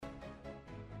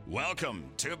Welcome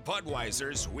to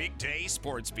Budweiser's Weekday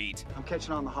Sportsbeat. I'm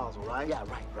catching on the hosel, right? Yeah,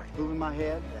 right. Moving my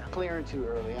head. Yeah. Clearing too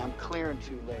early. I'm clearing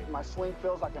too late. My swing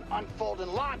feels like an unfolding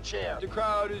lawn chair. The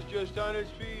crowd is just on its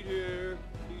feet here.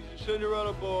 He's a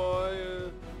Cinderella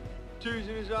boy. Tears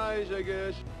in his eyes, I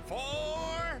guess.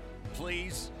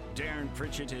 Please, Darren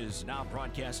Pritchett is now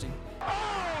broadcasting. Oh,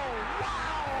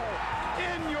 wow!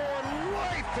 In your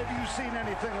life have you seen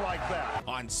anything like that?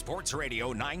 On Sports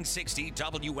Radio 960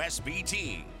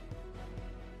 WSBT.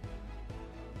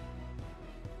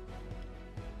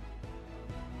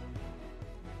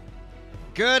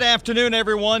 Good afternoon,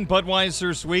 everyone.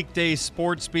 Budweiser's Weekday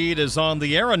Sportsbeat is on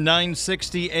the air on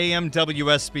 960 AM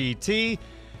WSBT,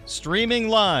 streaming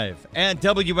live at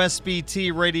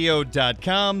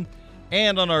WSBTradio.com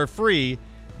and on our free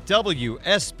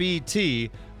WSBT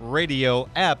Radio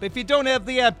app. If you don't have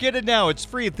the app, get it now. It's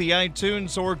free at the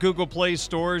iTunes or Google Play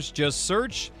stores. Just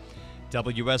search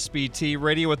WSBT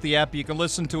Radio with the app. You can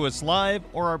listen to us live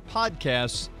or our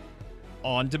podcasts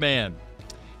on demand.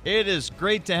 It is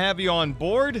great to have you on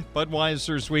board.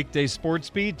 Budweiser's Weekday Sports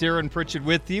Beat. Darren Pritchett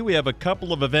with you. We have a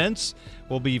couple of events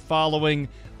we'll be following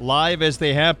live as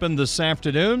they happen this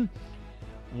afternoon.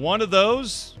 One of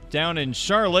those down in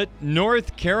Charlotte,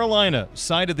 North Carolina,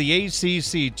 side of the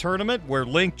ACC tournament where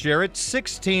Link Jarrett,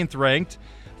 16th ranked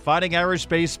Fighting Irish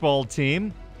baseball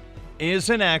team, is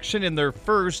in action in their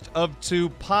first of two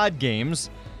pod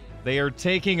games. They are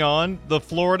taking on the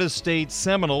Florida State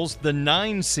Seminoles, the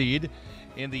 9 seed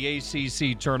in the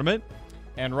ACC tournament.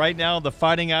 And right now, the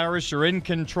Fighting Irish are in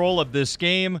control of this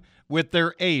game with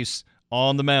their ace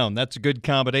on the mound. That's a good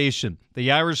combination. The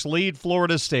Irish lead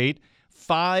Florida State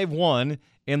 5-1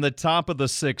 in the top of the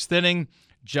 6th inning.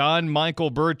 John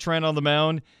Michael Bertrand on the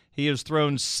mound. He has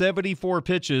thrown 74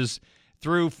 pitches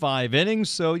through 5 innings,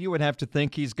 so you would have to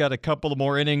think he's got a couple of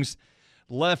more innings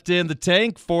left in the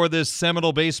tank for this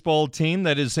Seminole baseball team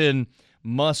that is in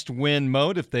must-win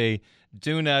mode. If they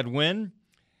do not win,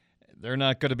 they're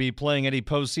not going to be playing any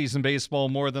postseason baseball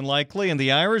more than likely. And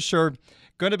the Irish are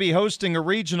going to be hosting a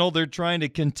regional. They're trying to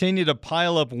continue to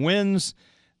pile up wins.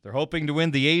 They're hoping to win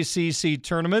the ACC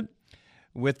tournament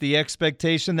with the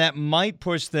expectation that might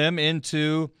push them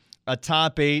into a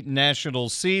top 8 national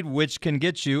seed, which can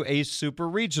get you a super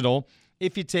regional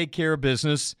if you take care of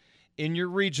business in your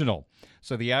regional.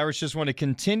 So the Irish just want to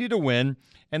continue to win.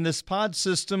 And this pod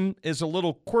system is a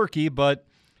little quirky, but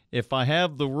if I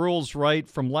have the rules right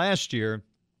from last year,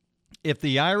 if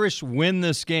the Irish win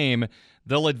this game,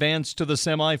 they'll advance to the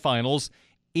semifinals,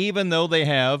 even though they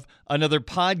have another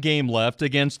pod game left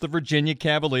against the Virginia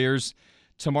Cavaliers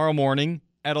tomorrow morning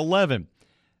at 11.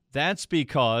 That's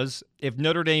because if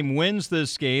Notre Dame wins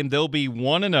this game, they'll be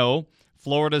 1-0,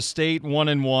 Florida State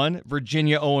 1-1,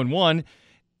 Virginia 0-1.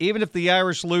 Even if the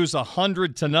Irish lose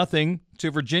 100-0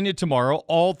 to Virginia tomorrow,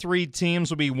 all 3 teams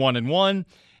will be 1-1.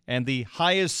 And the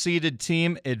highest seeded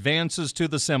team advances to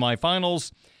the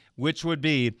semifinals, which would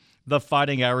be the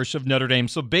Fighting Irish of Notre Dame.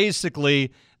 So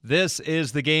basically, this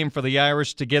is the game for the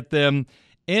Irish to get them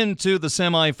into the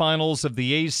semifinals of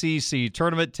the ACC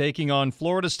tournament, taking on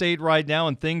Florida State right now,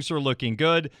 and things are looking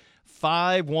good.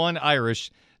 5-1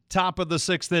 Irish, top of the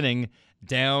 6th inning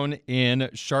down in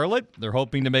Charlotte. They're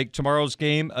hoping to make tomorrow's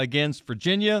game against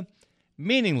Virginia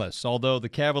meaningless, although the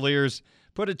Cavaliers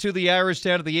put it to the Irish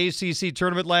down at the ACC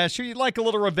tournament last year. You'd like a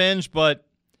little revenge, but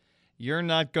you're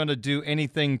not going to do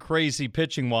anything crazy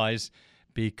pitching-wise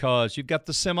because you've got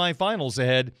the semifinals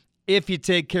ahead if you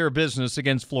take care of business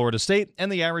against Florida State, and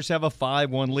the Irish have a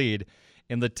 5-1 lead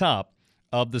in the top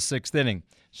of the 6th inning.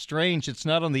 Strange, it's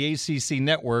not on the ACC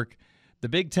network. The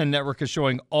Big Ten network is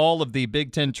showing all of the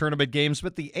Big Ten tournament games,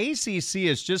 but the ACC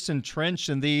is just entrenched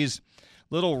in these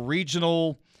little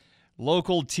regional,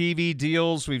 local TV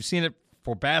deals. We've seen it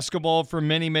for basketball for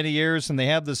many, many years, and they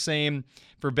have the same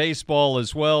for baseball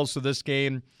as well. So this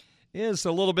game is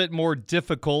a little bit more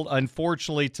difficult,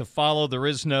 unfortunately, to follow. There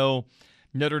is no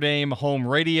Notre Dame home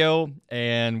radio,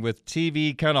 and with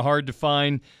TV kind of hard to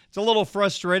find. It's a little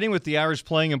frustrating with the Irish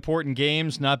playing important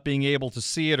games, not being able to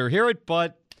see it or hear it,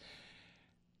 but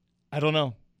I don't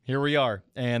know. Here we are,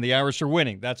 and the Irish are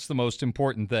winning. That's the most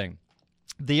important thing.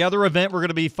 The other event we're going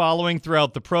to be following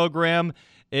throughout the program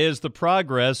is the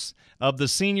progress of the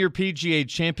Senior PGA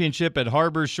Championship at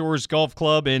Harbor Shores Golf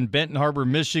Club in Benton Harbor,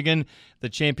 Michigan. The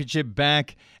championship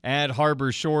back at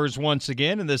Harbor Shores once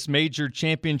again in this major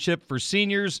championship for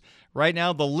seniors. Right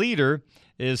now, the leader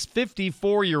is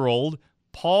 54-year-old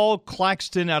Paul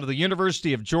Claxton out of the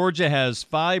University of Georgia, has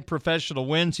 5 professional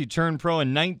wins. He turned pro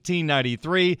in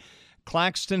 1993.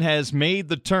 Claxton has made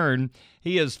the turn.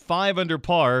 He is 5 under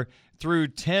par through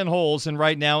 10 holes and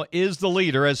right now is the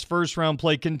leader as first-round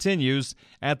play continues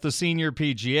at the Senior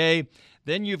PGA.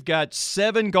 Then you've got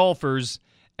 7 golfers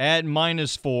at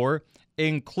 -4,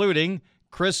 including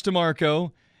Chris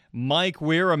DeMarco, Mike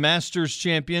Weir, a Masters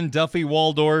champion, Duffy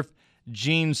Waldorf,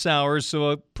 Gene Sowers. So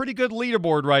a pretty good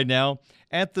leaderboard right now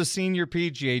at the Senior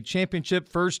PGA Championship.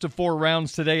 First of 4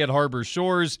 rounds today at Harbor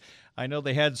Shores. I know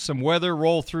they had some weather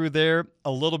roll through there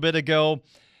a little bit ago,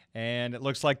 and it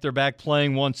looks like they're back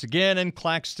playing once again. And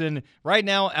Claxton right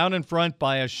now out in front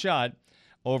by a shot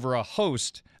over a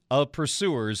host of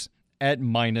pursuers at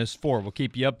 -4. We'll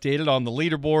keep you updated on the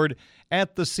leaderboard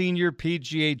at the Senior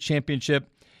PGA Championship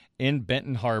in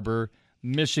Benton Harbor,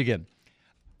 Michigan.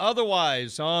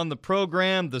 Otherwise, on the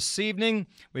program this evening,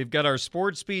 we've got our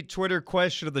Sportsbeat Twitter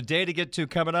question of the day to get to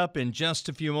coming up in just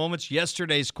a few moments.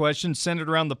 Yesterday's question centered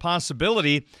around the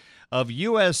possibility of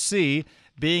USC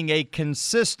being a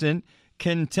consistent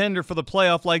contender for the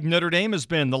playoff like Notre Dame has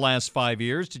been the last 5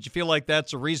 years. Did you feel like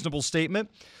that's a reasonable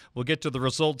statement? We'll get to the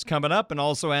results coming up and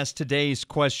also ask today's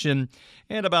question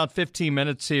in about 15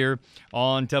 minutes here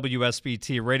on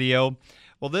WSBT Radio.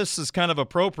 Well, this is kind of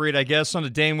appropriate, I guess, on a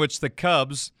day in which the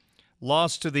Cubs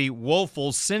lost to the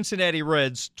woeful Cincinnati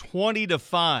Reds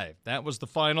 20-5. That was the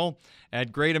final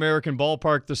at Great American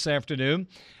Ballpark this afternoon.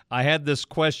 I had this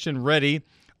question ready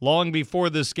long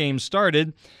before this game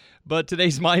started, but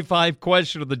today's my 5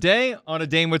 question of the day on a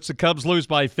day in which the Cubs lose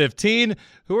by 15.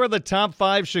 Who are the top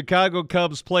 5 Chicago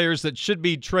Cubs players that should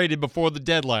be traded before the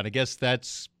deadline? I guess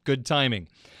that's good timing.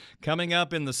 Coming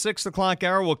up in the 6 o'clock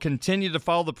hour, we'll continue to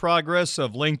follow the progress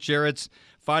of Link Jarrett's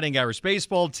Fighting Irish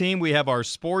baseball team. We have our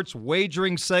sports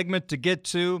wagering segment to get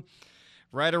to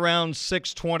right around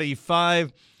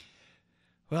 6:25.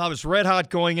 Well, I was red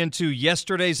hot going into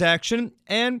yesterday's action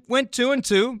and went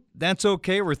 2-2. That's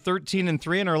okay. We're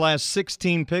 13-3 in our last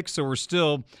 16 picks, so we're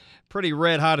still pretty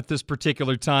red hot at this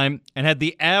particular time. And had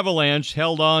the Avalanche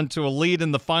held on to a lead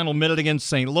in the final minute against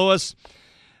St. Louis,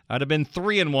 I'd have been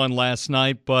 3-1 last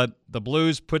night, but the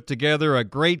Blues put together a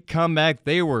great comeback.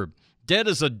 They were dead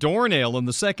as a doornail in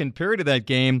the second period of that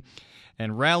game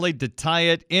and rallied to tie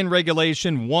it in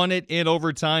regulation, won it in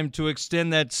overtime to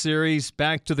extend that series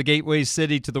back to the Gateway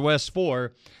City to the West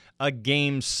for a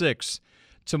Game 6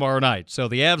 tomorrow night. So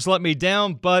the Avs let me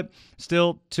down, but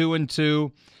still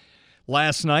 2-2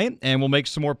 last night, and we'll make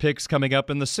some more picks coming up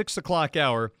in the 6 o'clock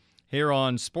hour here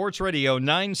on Sports Radio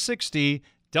 960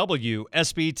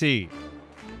 WSBT.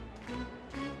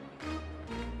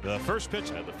 The first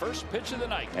pitch of the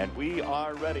night. And we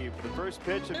are ready for the first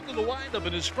pitch. Into the windup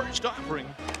in his first offering.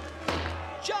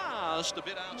 Just a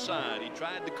bit outside. He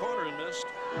tried the corner and missed.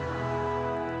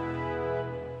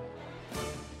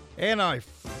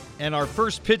 And our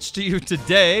first pitch to you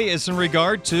today is in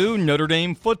regard to Notre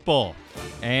Dame football.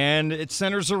 And it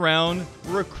centers around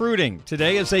recruiting.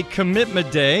 Today is a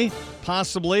commitment day,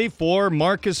 possibly for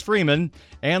Marcus Freeman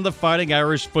and the Fighting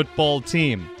Irish football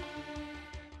team.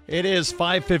 It is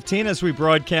 5:15 as we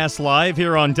broadcast live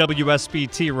here on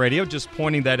WSBT Radio. Just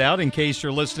pointing that out in case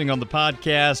you're listening on the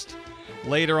podcast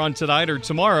later on tonight or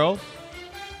tomorrow.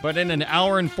 But in an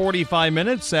hour and 45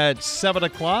 minutes at 7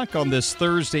 o'clock on this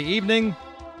Thursday evening,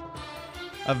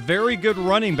 a very good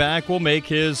running back will make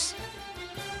his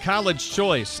college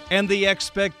choice. And the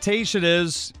expectation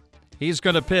is he's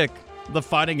going to pick the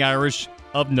Fighting Irish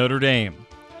of Notre Dame.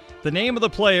 The name of the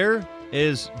player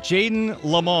is Jaden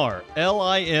Lamar,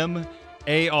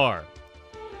 Limar.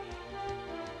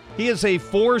 He is a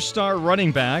 4-star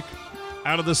running back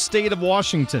out of the state of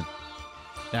Washington.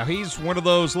 Now, he's one of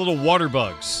those little water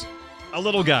bugs, a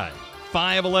little guy,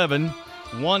 5'11",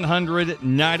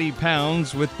 190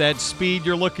 pounds with that speed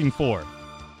you're looking for.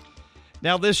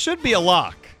 Now, this should be a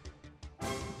lock.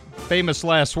 Famous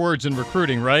last words in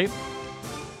recruiting, right?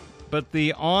 But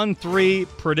the On3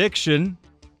 prediction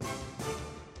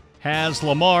has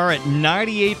Lamar at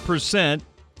 98%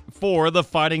 for the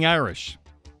Fighting Irish.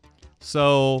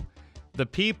 So the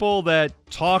people that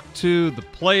talk to the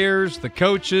players, the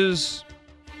coaches,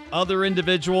 other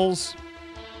individuals,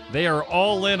 they are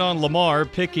all in on Lamar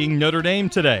picking Notre Dame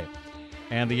today.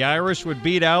 And the Irish would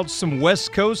beat out some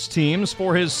West Coast teams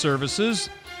for his services.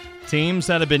 Teams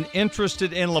that have been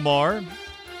interested in Lamar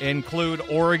include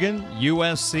Oregon,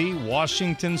 USC,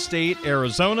 Washington State,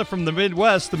 Arizona. From the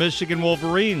Midwest, the Michigan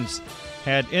Wolverines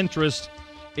had interest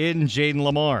in Jaden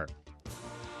Lamar.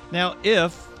 Now,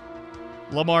 if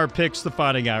Lamar picks the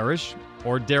Fighting Irish,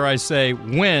 or dare I say,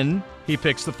 when he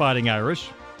picks the Fighting Irish,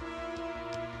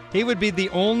 he would be the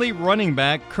only running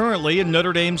back currently in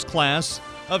Notre Dame's class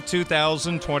of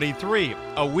 2023.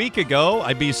 A week ago,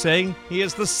 I'd be saying he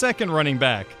is the second running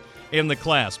back in the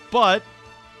class. But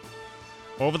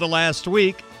over the last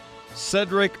week,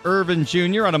 Cedric Irvin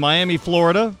Jr. out of Miami,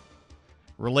 Florida,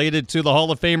 related to the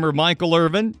Hall of Famer Michael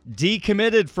Irvin,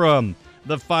 decommitted from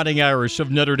the Fighting Irish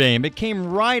of Notre Dame. It came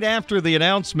right after the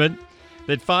announcement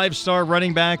that five-star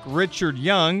running back Richard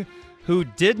Young, who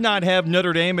did not have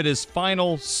Notre Dame at his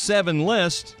final 7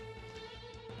 list,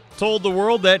 told the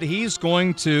world that he's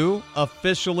going to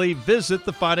officially visit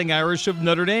the Fighting Irish of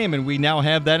Notre Dame, and we now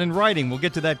have that in writing. We'll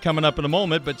get to that coming up in a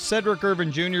moment, but Cedric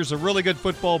Irvin Jr. is a really good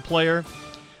football player.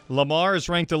 Lamar is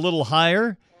ranked a little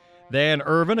higher than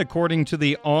Irvin, according to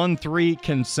the On3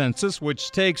 consensus,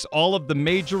 which takes all of the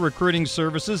major recruiting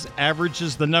services,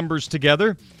 averages the numbers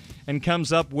together, and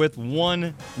comes up with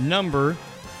one number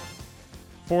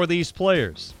for these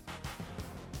players.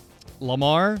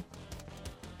 Lamar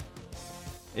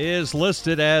is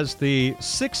listed as the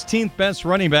 16th best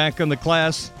running back in the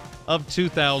class of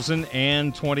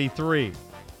 2023.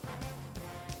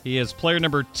 He is player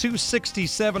number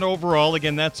 267 overall.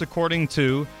 Again, that's according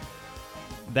to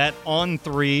that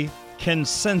On3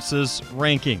 consensus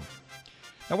ranking.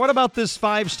 Now, what about this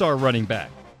five-star running back?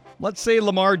 Let's say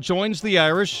Lamar joins the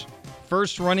Irish,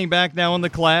 first running back now in the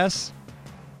class,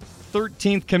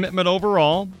 13th commitment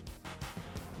overall.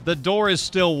 The door is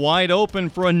still wide open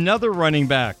for another running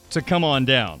back to come on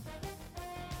down.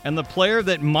 And the player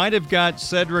that might have got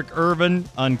Cedric Irvin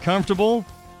uncomfortable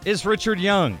is Richard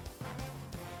Young.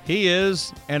 He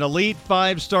is an elite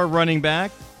five-star running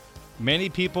back. Many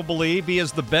people believe he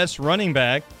is the best running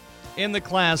back in the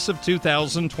class of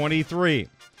 2023.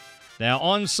 Now,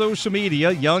 on social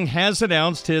media, Young has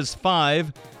announced his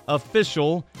 5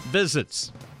 official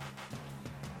visits.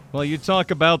 Well, you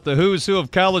talk about the who's who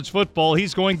of college football.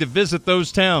 He's going to visit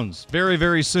those towns very,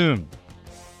 very soon.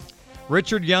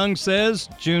 Richard Young says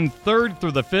June 3rd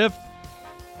through the 5th,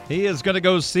 he is going to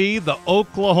go see the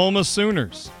Oklahoma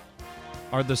Sooners.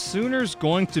 Are the Sooners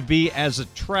going to be as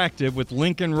attractive with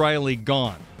Lincoln Riley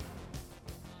gone?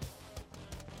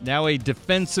 Now a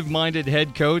defensive-minded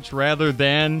head coach rather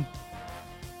than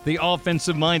the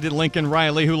offensive-minded Lincoln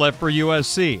Riley who left for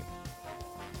USC.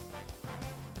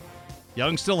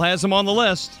 Young still has him on the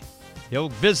list. He'll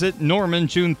visit Norman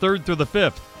June 3rd through the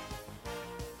 5th.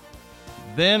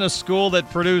 Then a school that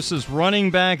produces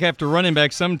running back after running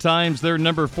back. Sometimes their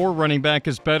number 4 running back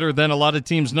is better than a lot of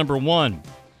teams' number 1.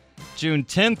 June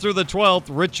 10th through the 12th,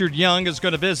 Richard Young is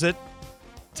going to visit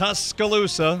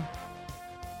Tuscaloosa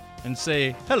and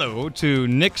say hello to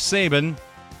Nick Saban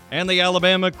and the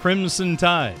Alabama Crimson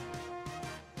Tide.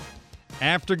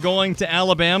 After going to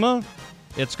Alabama,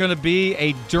 it's going to be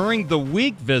a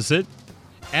during-the-week visit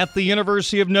at the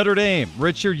University of Notre Dame.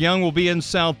 Richard Young will be in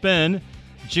South Bend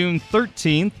June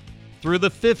 13th through the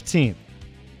 15th.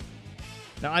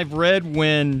 Now, I've read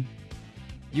when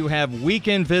you have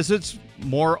weekend visits,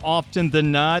 more often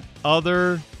than not,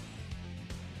 other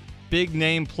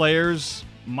big-name players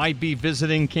might be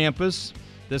visiting campus.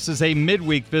 This is a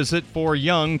midweek visit for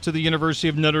Young to the University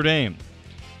of Notre Dame.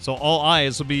 So all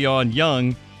eyes will be on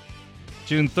Young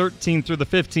June 13th through the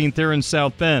 15th there in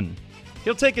South Bend.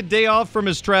 He'll take a day off from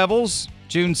his travels.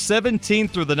 June 17th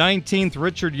through the 19th,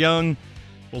 Richard Young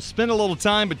will spend a little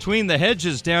time between the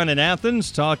hedges down in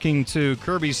Athens talking to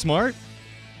Kirby Smart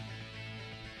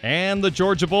and the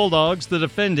Georgia Bulldogs, the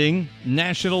defending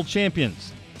national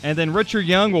champions. And then Richard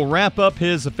Young will wrap up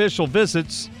his official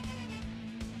visits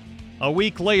a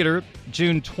week later,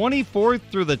 June 24th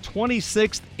through the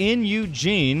 26th in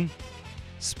Eugene,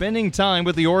 spending time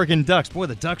with the Oregon Ducks. Boy,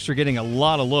 the Ducks are getting a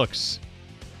lot of looks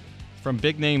from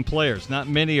big-name players. Not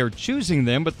many are choosing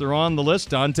them, but they're on the list.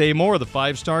 Dante Moore, the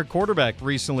 5-star quarterback,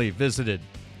 recently visited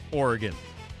Oregon.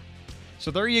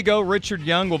 So there you go. Richard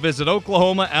Young will visit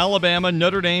Oklahoma, Alabama,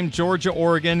 Notre Dame, Georgia,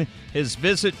 Oregon. His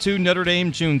visit to Notre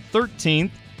Dame June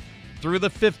 13th through the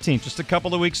 15th, just a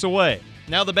couple of weeks away.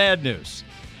 Now the bad news.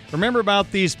 Remember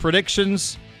about these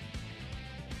predictions?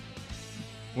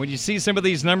 When you see some of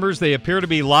these numbers, they appear to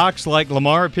be locks, like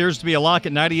Lamar appears to be a lock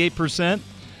at 98%.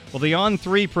 Well, the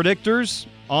On3 predictors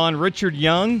on Richard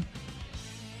Young,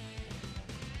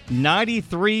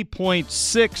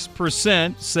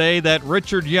 93.6% say that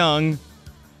Richard Young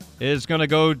is going to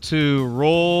go to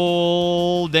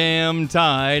Roll Damn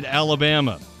Tide,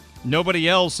 Alabama. Nobody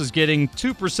else is getting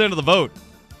 2% of the vote.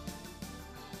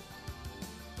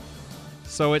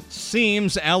 So it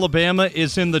seems Alabama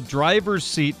is in the driver's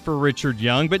seat for Richard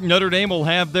Young, but Notre Dame will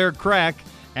have their crack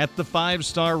at the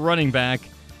 5-star running back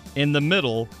in the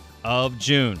middle of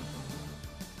June.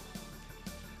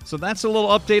 So that's a little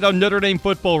update on Notre Dame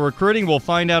football recruiting. We'll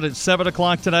find out at 7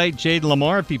 o'clock tonight, Jade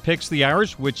Lamar, if he picks the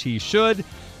Irish, which he should.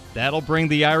 That'll bring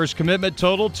the Irish commitment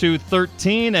total to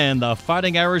 13, and the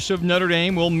Fighting Irish of Notre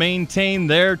Dame will maintain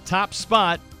their top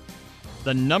spot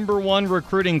the number one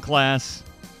recruiting class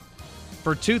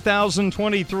for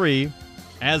 2023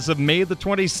 as of May the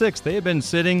 26th. They have been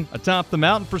sitting atop the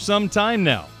mountain for some time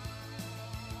now.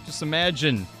 Just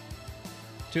imagine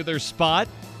to their spot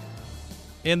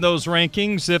in those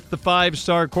rankings if the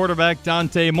 5-star quarterback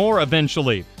Dante Moore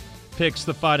eventually picks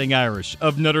the Fighting Irish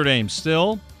of Notre Dame.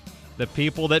 Still, the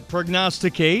people that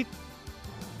prognosticate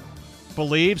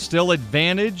believe still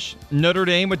advantage Notre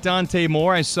Dame with Dante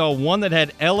Moore. I saw one that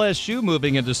had LSU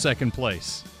moving into second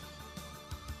place.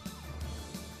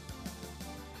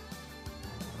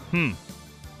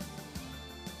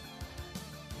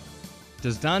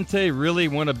 Does Dante really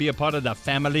want to be a part of the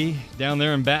family down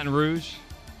there in Baton Rouge?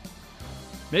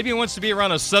 Maybe he wants to be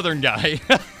around a Southern guy.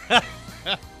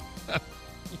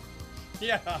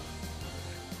 Yeah,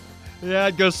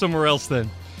 I'd go somewhere else then.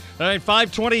 All right,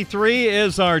 5:23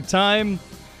 is our time.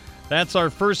 That's our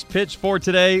first pitch for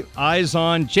today. Eyes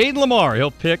on Jaden Lamar.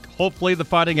 He'll pick, hopefully, the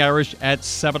Fighting Irish at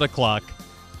 7 o'clock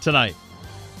tonight.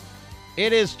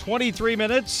 It is 23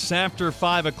 minutes after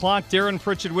 5 o'clock. Darren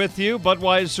Pritchett with you.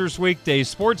 Budweiser's Weekday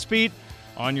Sportsbeat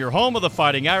on your home of the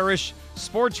Fighting Irish.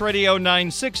 Sports Radio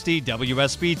 960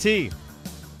 WSBT.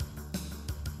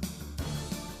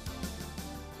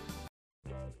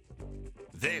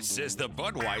 This is the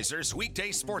Budweiser's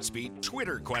Weekday Sportsbeat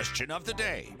Twitter question of the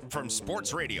day from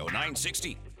Sports Radio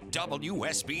 960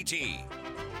 WSBT.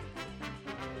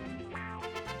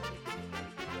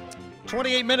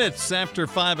 28 minutes after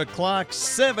 5 o'clock,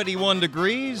 71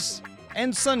 degrees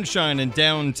and sunshine in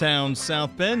downtown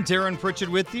South Bend. Darren Pritchett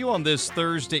with you on this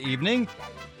Thursday evening.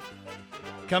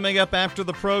 Coming up after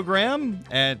the program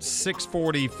at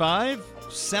 6:45,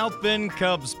 South Bend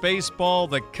Cubs baseball.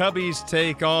 The Cubbies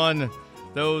take on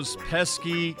those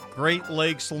pesky Great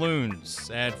Lakes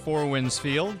Loons at Four Winds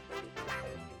Field.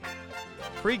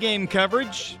 Pre-game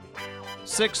coverage,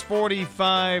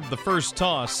 6:45, the first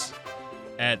toss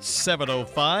at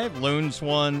 7:05. Loons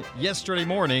won yesterday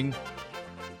morning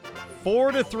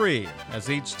 4-3 as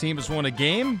each team has won a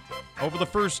game over the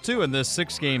first two in this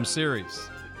 6-game series.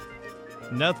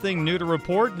 Nothing new to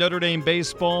report. Notre Dame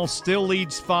baseball still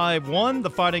leads 5-1. The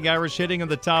Fighting Irish hitting in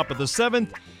the top of the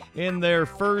 7th in their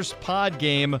first pod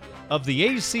game of the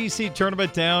ACC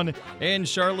tournament down in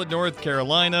Charlotte, North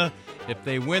Carolina. If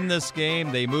they win this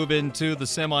game, they move into the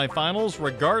semifinals,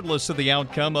 regardless of the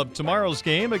outcome of tomorrow's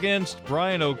game against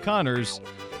Brian O'Connor's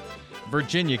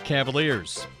Virginia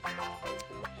Cavaliers.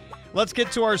 Let's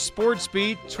get to our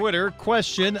Sportsbeat Twitter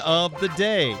question of the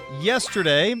day.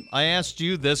 Yesterday, I asked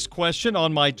you this question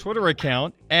on my Twitter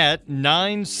account at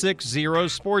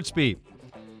 960Sportsbeat.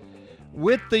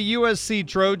 With the USC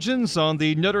Trojans on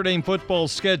the Notre Dame football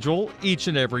schedule each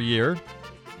and every year,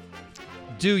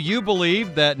 do you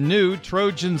believe that new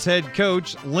Trojans head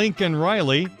coach Lincoln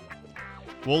Riley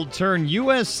will turn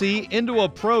USC into a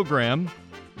program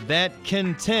that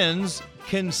contends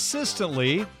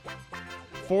consistently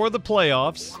for the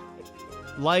playoffs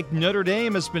like Notre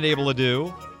Dame has been able to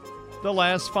do the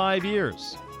last 5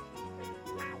 years?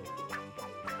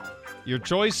 Your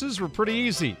choices were pretty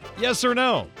easy. Yes or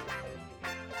no?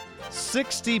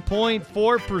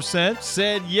 60.4%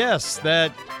 said yes,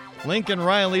 that Lincoln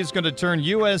Riley is going to turn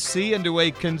USC into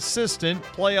a consistent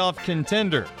playoff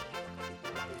contender.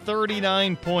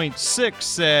 39.6%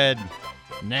 said,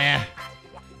 nah,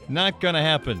 not going to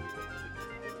happen.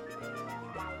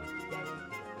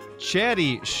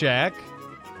 Chatty Shack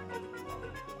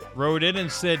wrote in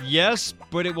and said yes,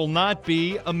 but it will not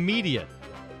be immediate.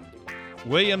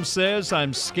 William says,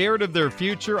 I'm scared of their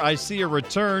future. I see a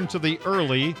return to the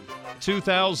early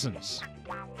 2000s.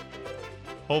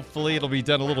 Hopefully it'll be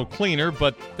done a little cleaner,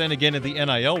 but then again in the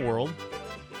NIL world.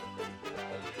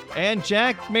 And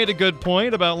Jack made a good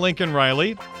point about Lincoln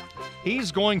Riley.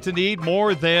 He's going to need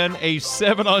more than a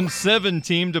 7-on-7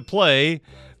 team to play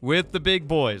with the big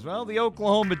boys. Well, the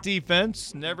Oklahoma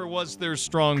defense never was their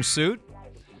strong suit.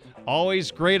 Always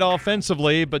great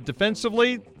offensively, but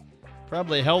defensively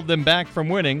probably held them back from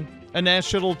winning a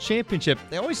national championship.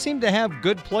 They always seem to have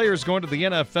good players going to the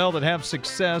NFL that have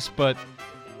success, but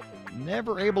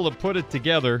never able to put it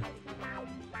together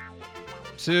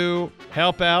to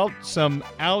help out some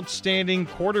outstanding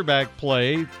quarterback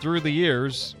play through the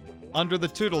years under the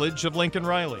tutelage of Lincoln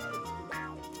Riley.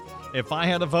 If I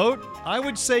had a vote, I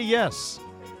would say yes.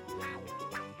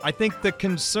 I think the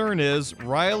concern is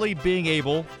Riley being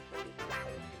able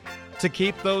to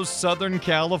keep those Southern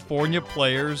California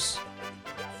players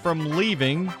from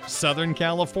leaving Southern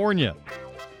California.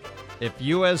 If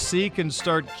USC can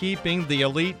start keeping the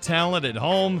elite talent at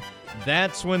home,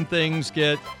 that's when things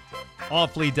get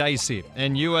awfully dicey,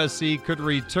 and USC could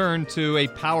return to a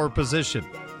power position.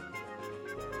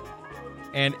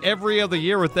 And every other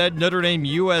year with that Notre Dame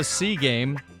USC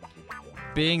game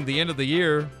being the end of the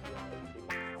year,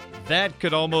 that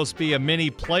could almost be a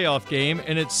mini playoff game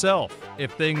in itself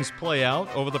if things play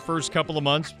out over the first couple of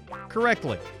months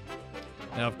correctly.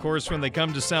 Now, of course, when they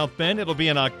come to South Bend, it'll be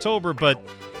in October, but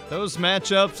those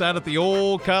matchups out at the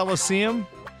old Coliseum,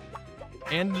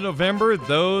 end of November,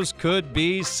 those could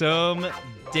be some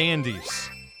dandies.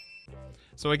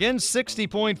 So again,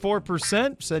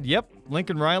 60.4% said, yep,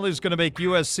 Lincoln Riley is going to make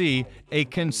USC a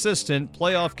consistent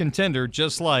playoff contender,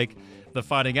 just like the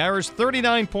Fighting Irish.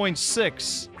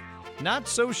 39.6%, not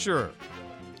so sure.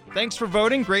 Thanks for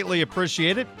voting. Greatly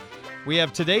appreciate it. We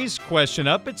have today's question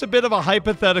up. It's a bit of a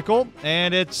hypothetical,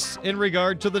 and it's in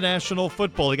regard to the National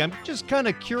Football League. I'm just kind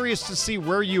of curious to see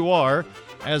where you are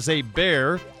as a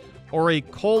Bear or a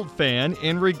Colt fan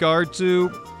in regard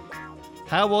to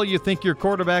how well you think your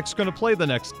quarterback's going to play the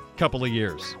next couple of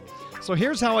years. So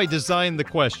here's how I designed the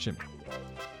question.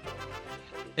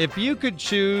 If you could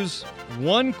choose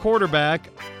one quarterback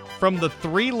from the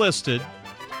three listed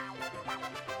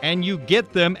and you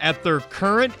get them at their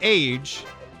current age,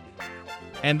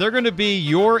 and they're going to be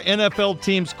your NFL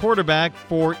team's quarterback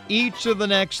for each of the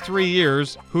next 3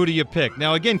 years, who do you pick?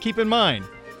 Now, again, keep in mind,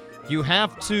 you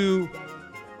have to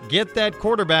get that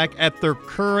quarterback at their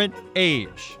current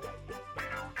age.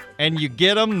 And you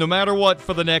get them no matter what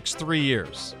for the next 3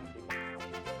 years.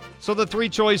 So the three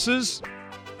choices: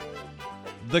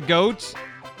 the GOAT,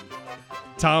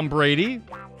 Tom Brady.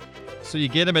 So you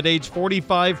get him at age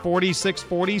 45, 46,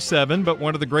 47, but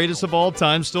one of the greatest of all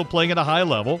time, still playing at a high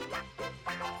level.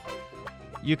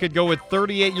 You could go with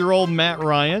 38-year-old Matt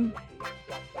Ryan.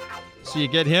 So you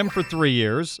get him for 3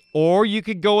 years. Or you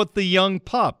could go with the young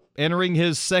pup entering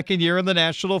his second year in the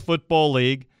National Football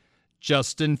League,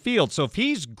 Justin Fields. So if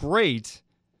he's great,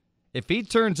 if he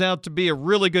turns out to be a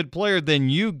really good player, then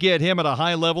you get him at a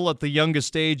high level at the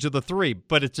youngest age of the three.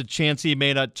 But it's a chance he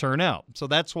may not turn out. So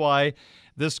that's why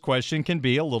this question can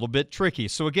be a little bit tricky.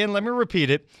 So again, let me repeat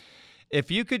it.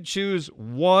 If you could choose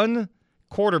one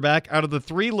quarterback out of the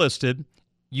three listed,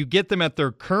 you get them at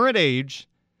their current age,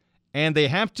 and they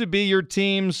have to be your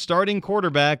team's starting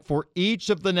quarterback for each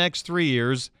of the next 3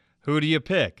 years. Who do you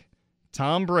pick?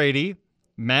 Tom Brady,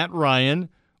 Matt Ryan,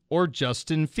 or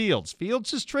Justin Fields?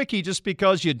 Fields is tricky just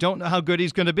because you don't know how good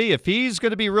he's going to be. If he's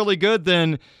going to be really good,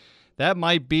 then that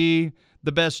might be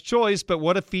the best choice, but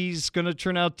what if he's going to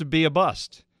turn out to be a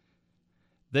bust?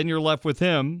 Then you're left with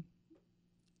him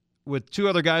with two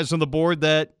other guys on the board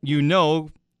that you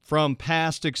know from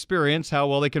past experience how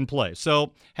well they can play.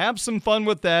 So have some fun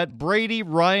with that. Brady,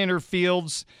 Ryan, or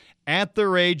Fields at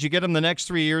their age. You get them the next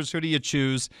 3 years. Who do you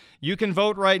choose? You can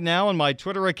vote right now on my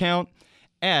Twitter account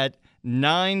at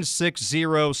 960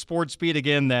 Sportsbeat.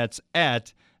 Again, that's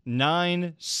at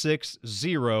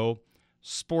 960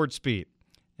 Sportsbeat.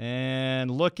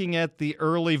 And looking at the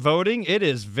early voting, it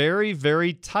is very,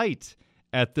 very tight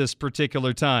at this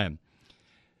particular time.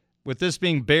 With this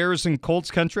being Bears and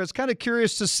Colts country, it's kind of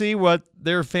curious to see what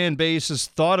their fan base has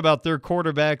thought about their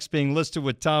quarterbacks being listed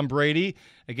with Tom Brady.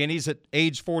 Again, he's at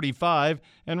age 45.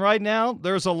 And right now,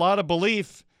 there's a lot of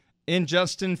belief in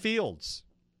Justin Fields.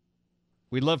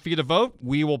 We'd love for you to vote.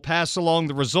 We will pass along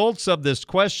the results of this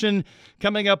question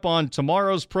coming up on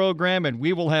tomorrow's program, and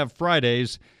we will have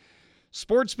Friday's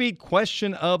Sportsbeat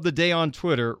question of the day on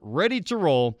Twitter ready to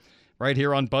roll right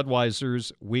here on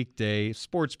Budweiser's Weekday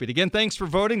Sportsbeat. Again, thanks for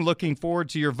voting. Looking forward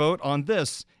to your vote on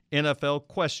this NFL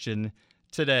question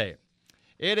today.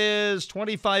 It is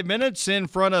 25 minutes in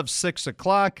front of 6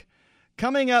 o'clock.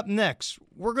 Coming up next,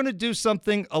 we're going to do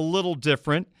something a little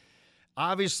different.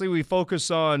 Obviously, we focus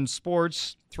on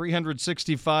sports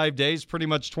 365 days, pretty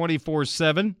much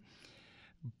 24/7.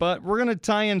 But we're going to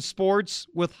tie in sports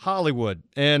with Hollywood.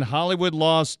 And Hollywood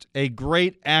lost a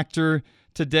great actor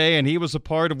today, and he was a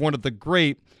part of one of the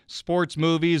great sports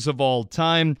movies of all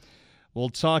time. We'll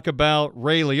talk about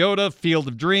Ray Liotta, Field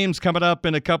of Dreams, coming up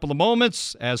in a couple of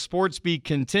moments as Sportsbeat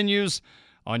continues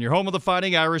on your home of the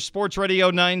Fighting Irish, Sports Radio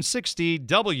 960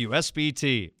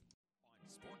 WSBT.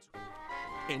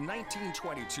 In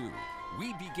 1922,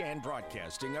 we began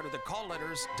broadcasting under the call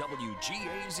letters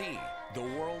WGAZ,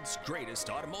 the world's greatest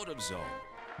automotive zone.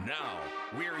 Now,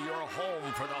 we're your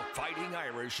home for the Fighting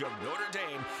Irish of Notre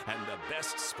Dame and the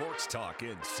best sports talk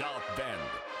in South Bend.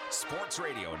 Sports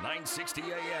Radio 960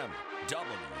 AM,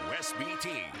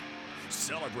 WSBT.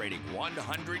 Celebrating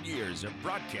 100 years of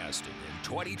broadcasting in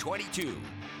 2022.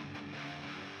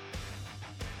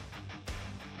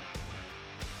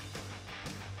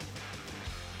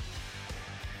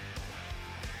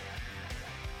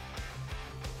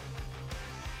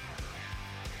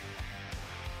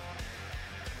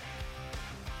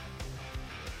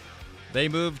 They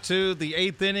move to the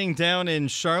 8th inning down in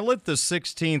Charlotte. The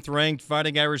 16th-ranked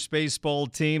Fighting Irish baseball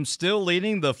team still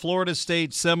leading the Florida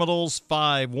State Seminoles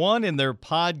 5-1 in their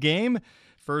pod game.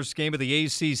 First game of the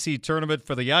ACC tournament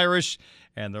for the Irish,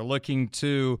 and they're looking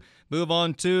to move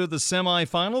on to the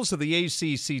semifinals of the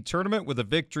ACC tournament with a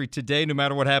victory today. No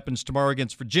matter what happens tomorrow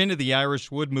against Virginia, the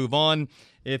Irish would move on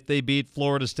if they beat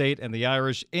Florida State, and the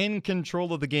Irish in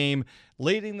control of the game,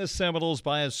 leading the Seminoles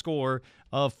by a score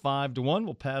of 5-1.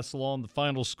 We'll pass along the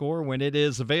final score when it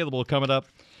is available coming up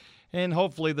in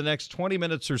hopefully the next 20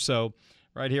 minutes or so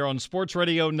right here on Sports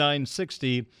Radio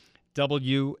 960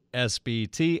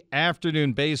 WSBT.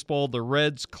 Afternoon baseball, the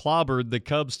Reds clobbered the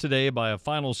Cubs today by a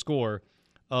final score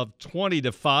of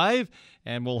 20-5,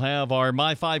 and we'll have our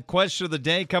My 5 question of the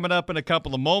day coming up in a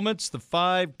couple of moments. The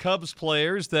 5 Cubs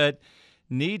players that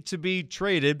need to be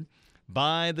traded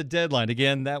by the deadline.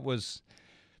 Again, that was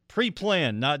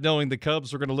pre-planned, not knowing the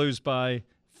Cubs were going to lose by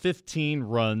 15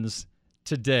 runs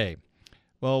today.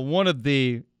 Well, one of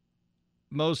the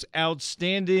most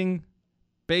outstanding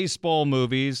baseball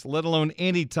movies, let alone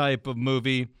any type of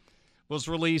movie, was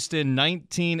released in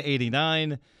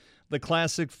 1989. The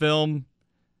classic film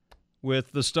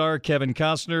with the star Kevin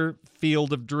Costner,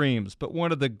 Field of Dreams. But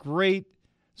one of the great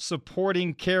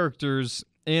supporting characters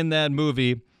in that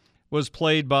movie was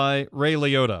played by Ray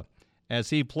Liotta,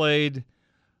 as he played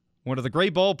one of the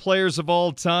great ball players of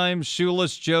all time,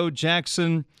 Shoeless Joe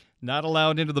Jackson, not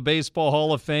allowed into the Baseball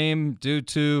Hall of Fame due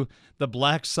to the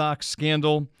Black Sox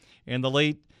scandal in the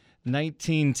late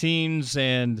 19-teens.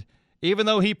 And even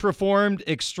though he performed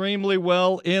extremely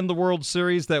well in the World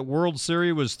Series, that World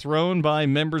Series was thrown by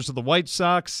members of the White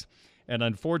Sox. And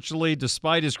unfortunately,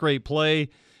 despite his great play,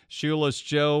 Shoeless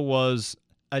Joe was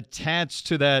attached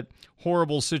to that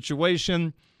horrible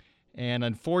situation and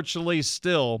unfortunately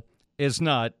still is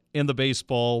not in the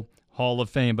Baseball Hall of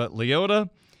Fame. But Liotta,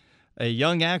 a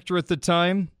young actor at the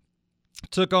time,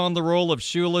 took on the role of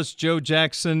Shoeless Joe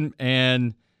Jackson,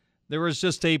 and there was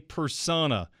just a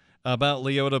persona about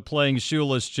Liotta playing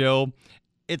Shoeless Joe.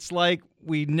 It's like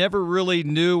we never really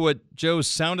knew what Joe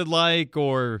sounded like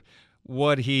or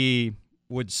what he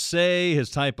would say, his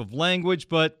type of language,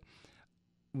 but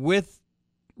with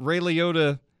Ray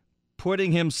Liotta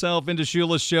putting himself into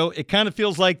Shoeless Joe, it kind of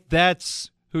feels like that's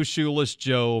who Shoeless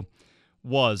Joe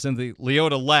was. And the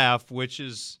Liotta laugh, which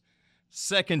is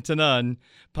second to none,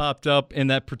 popped up in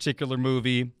that particular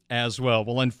movie as well.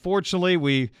 Well, unfortunately,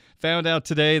 we found out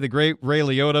today the great Ray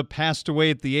Liotta passed away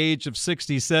at the age of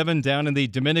 67 down in the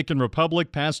Dominican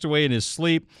Republic, passed away in his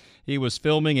sleep. He was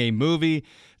filming a movie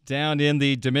down in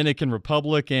the Dominican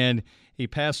Republic, and he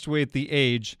passed away at the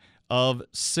age of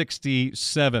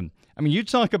 67. I mean, you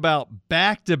talk about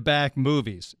back-to-back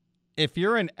movies. If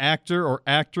you're an actor or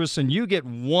actress and you get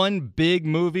one big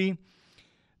movie,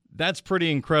 that's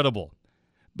pretty incredible.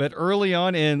 But early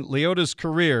on in Liotta's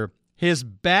career, his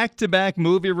back-to-back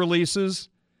movie releases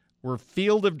were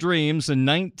Field of Dreams in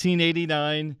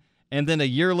 1989, and then a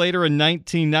year later in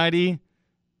 1990,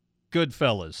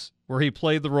 Goodfellas, where he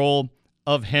played the role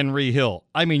of Henry Hill.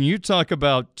 I mean, you talk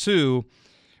about two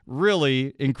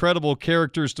really incredible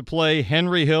characters to play.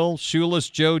 Henry Hill, Shoeless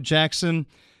Joe Jackson,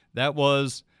 that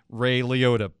was Ray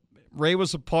Liotta. Ray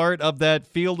was a part of that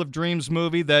Field of Dreams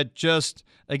movie that just,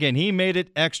 again, he made it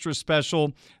extra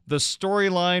special. The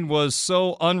storyline was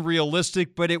so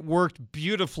unrealistic, but it worked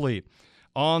beautifully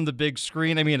on the big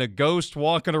screen. I mean, a ghost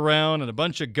walking around and a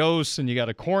bunch of ghosts, and you got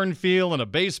a cornfield and a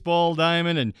baseball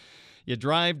diamond, and you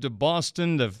drive to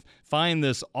Boston to find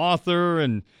this author,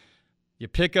 and you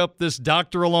pick up this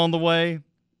doctor along the way,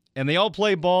 and they all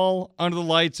play ball under the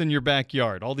lights in your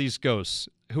backyard, all these ghosts.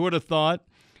 Who would have thought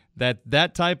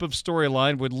that type of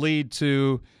storyline would lead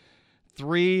to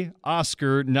 3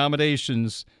 Oscar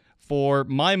nominations for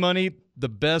my money, the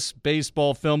best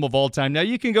baseball film of all time. Now,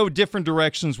 you can go different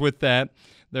directions with that.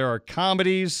 There are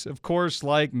comedies, of course,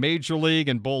 like Major League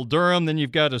and Bull Durham. Then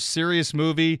you've got a serious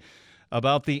movie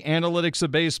about the analytics of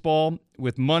baseball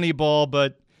with Moneyball.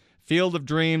 But Field of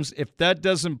Dreams, if that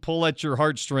doesn't pull at your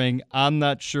heartstring, I'm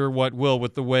not sure what will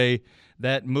with the way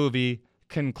that movie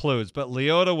concludes. But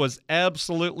Liotta was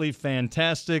absolutely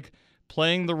fantastic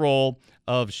playing the role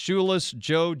of Shoeless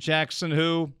Joe Jackson,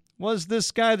 who was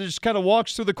this guy that just kind of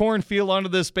walks through the cornfield onto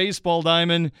this baseball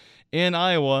diamond in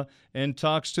Iowa and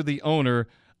talks to the owner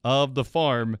of the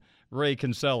farm, Ray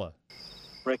Kinsella.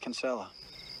 Ray Kinsella.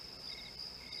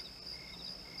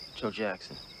 Joe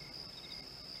Jackson.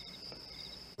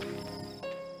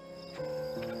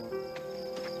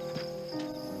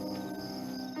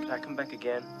 Can I come back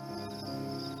again?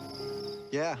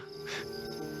 Yeah.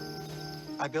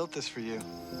 I built this for you.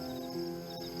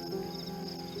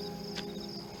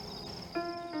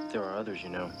 There are others, you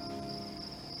know.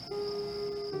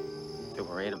 There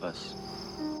were 8 of us.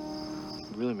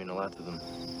 We really mean a lot to them.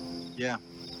 Yeah.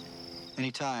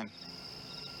 Anytime.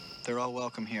 They're all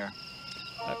welcome here.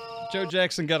 Joe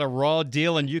Jackson got a raw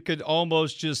deal, and you could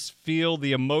almost just feel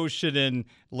the emotion in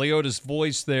Leota's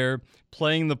voice there,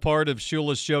 playing the part of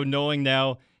Shoeless Joe, knowing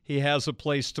now he has a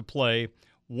place to play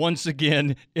once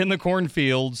again in the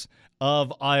cornfields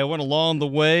of Iowa. And along the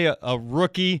way, a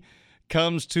rookie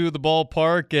comes to the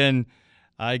ballpark, and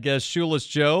I guess Shoeless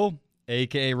Joe,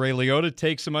 a.k.a. Ray Liotta,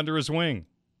 takes him under his wing.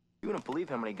 You wouldn't believe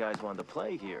how many guys wanted to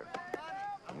play here.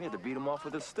 We had to beat them off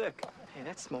with a stick. Hey,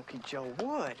 that's Smokey Joe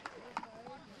Wood.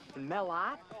 And Mel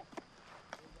Ott.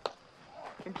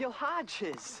 And Gil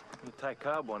Hodges. And Ty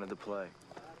Cobb wanted to play.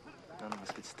 None of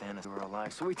us could stand us. We were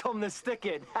alive, so we told him to stick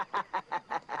it.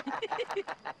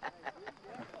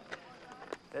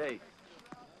 Hey,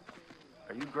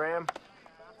 are you Graham?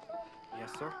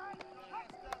 Yes, sir.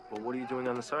 Well, what are you doing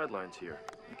on the sidelines here?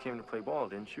 You came to play ball,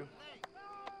 didn't you?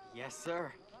 Yes,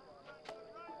 sir.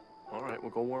 All right,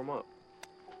 we'll go warm up.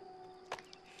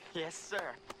 Yes,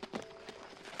 sir.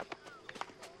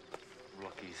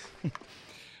 Rookies.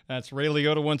 That's Ray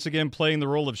Liotta once again playing the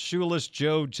role of Shoeless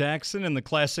Joe Jackson in the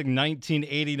classic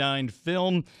 1989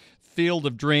 film Field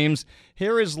of Dreams.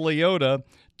 Here is Liotta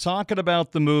talking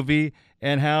about the movie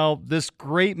and how this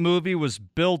great movie was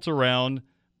built around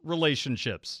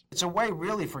relationships. It's a way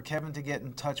really for Kevin to get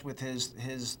in touch with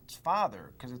his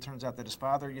father, because it turns out that his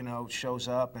father, shows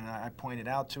up, and I pointed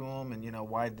out to him, and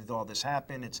why did all this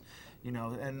happen? It's,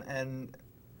 and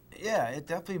yeah, it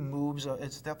definitely moves.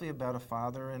 It's definitely about a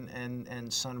father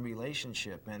and son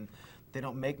relationship, and they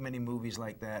don't make many movies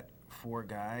like that for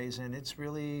guys, and it's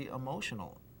really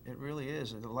emotional. It really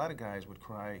is. A lot of guys would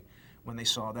cry when they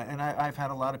saw that, and I've had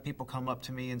a lot of people come up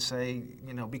to me and say,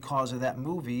 because of that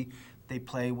movie, they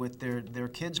play with their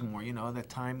kids more. That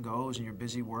time goes and you're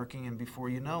busy working, and before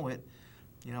you know it,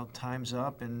 time's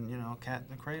up and, cat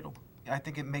in the cradle. I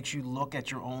think it makes you look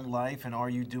at your own life, and are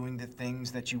you doing the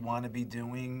things that you want to be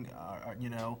doing?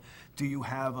 Do you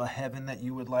have a heaven that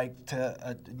you would like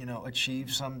to,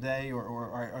 achieve someday,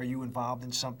 or are you involved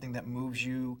in something that moves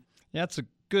you? That's a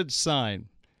good sign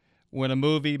when a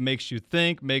movie makes you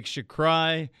think, makes you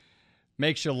cry,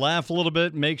 makes you laugh a little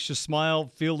bit, makes you smile.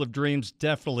 Field of Dreams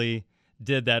definitely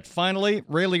did that. Finally,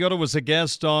 Ray Liotta was a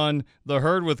guest on The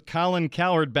Herd with Colin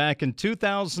Cowherd back in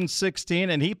 2016,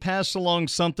 and he passed along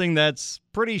something that's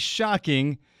pretty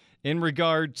shocking in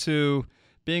regard to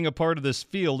being a part of this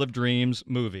Field of Dreams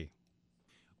movie.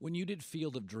 When you did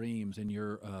Field of Dreams and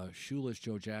you're Shoeless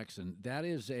Joe Jackson, that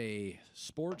is a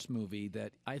sports movie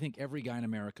that I think every guy in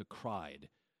America cried.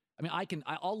 I mean,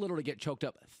 I'll literally get choked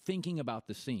up thinking about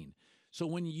the scene. So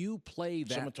when you play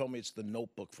that... Someone told me it's the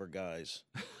Notebook for guys.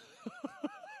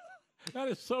 That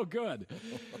is so good.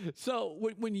 So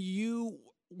when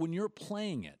you're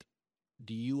playing it,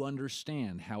 do you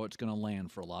understand how it's going to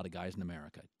land for a lot of guys in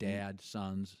America? Dad,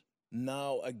 sons?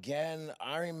 No, again,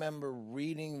 I remember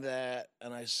reading that,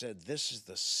 and I said, this is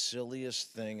the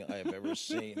silliest thing I've ever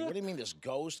seen. What do you mean this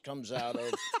ghost comes out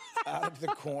of the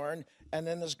corn, and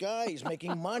then this guy, he's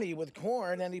making money with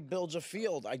corn, and he builds a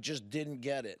field? I just didn't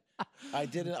get it.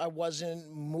 I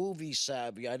wasn't movie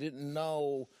savvy. I didn't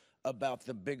know about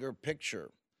the bigger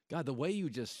picture. God, the way you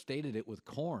just stated it with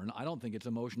corn, I don't think it's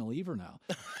emotional either now.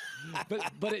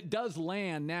 but it does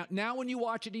land. Now when you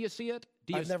watch it, do you see it?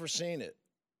 I've never seen it.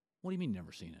 What do you mean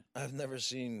never seen it? I've never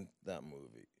seen that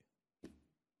movie.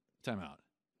 Time out.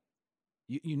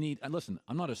 You need, listen,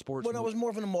 I'm not a sports Well, it was more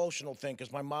of an emotional thing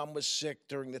because my mom was sick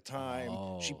during the time.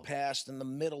 Oh. She passed in the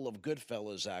middle of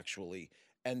Goodfellas, actually.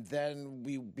 And then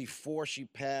before she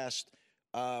passed,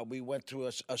 we went to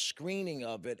a screening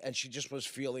of it, and she just was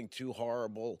feeling too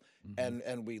horrible,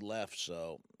 and we left.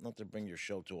 So, not to bring your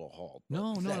show to a halt.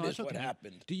 No, that is that's what okay.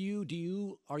 happened.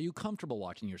 Are you comfortable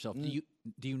watching yourself? Do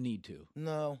you need to?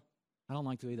 No. I don't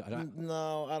like to either.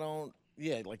 No, I don't.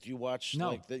 Yeah, like you watch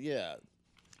like the yeah.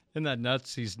 Isn't that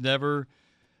nuts? He's never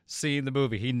seen the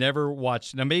movie. He never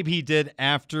watched it. Now, maybe he did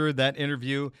after that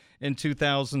interview in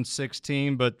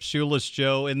 2016, but Shoeless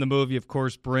Joe in the movie, of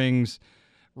course, brings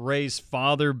Ray's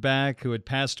father back, who had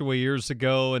passed away years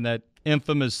ago, and that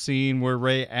infamous scene where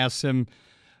Ray asks him,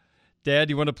 Dad,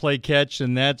 you want to play catch?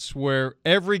 And that's where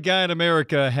every guy in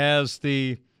America has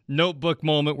the Notebook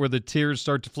moment where the tears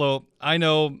start to flow. I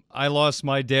know I lost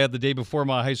my dad the day before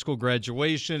my high school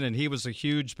graduation, and he was a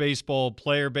huge baseball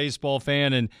player, baseball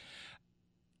fan, and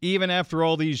even after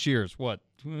all these years,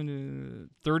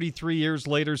 33 years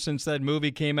later since that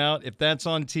movie came out, if that's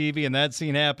on TV and that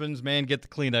scene happens, man, get the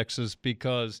Kleenexes,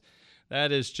 because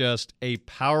That is just a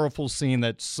powerful scene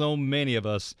that so many of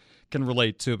us can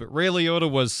relate to. But Ray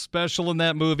Liotta was special in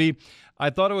that movie. I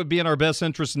thought it would be in our best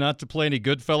interest not to play any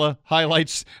Goodfella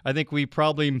highlights. I think we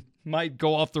probably might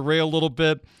go off the rail a little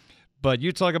bit. But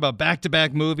you talk about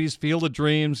back-to-back movies, Field of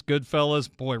Dreams, Goodfellas.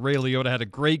 Boy, Ray Liotta had a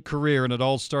great career, and it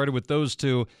all started with those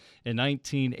two in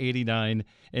 1989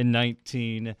 and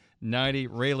 1990.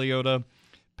 Ray Liotta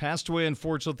passed away,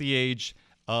 unfortunately, at the age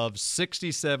of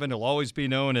 67. He'll always be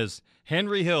known as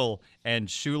Henry Hill and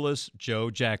Shoeless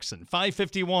Joe Jackson.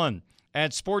 5:51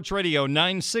 at Sports Radio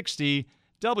 960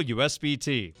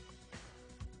 WSBT.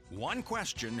 One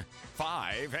question,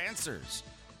 5 answers.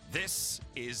 This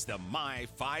is the My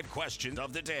 5 Questions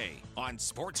of the Day on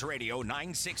Sports Radio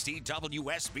 960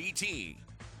 WSBT.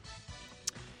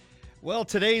 Well,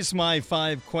 today's My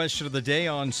 5 Question of the Day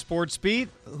on Sportsbeat.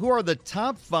 Who are the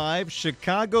top 5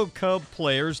 Chicago Cub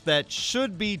players that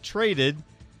should be traded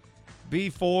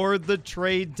before the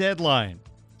trade deadline?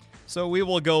 So we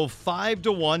will go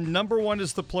 5-1. Number 1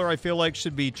 is the player I feel like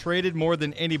should be traded more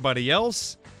than anybody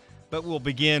else. But we'll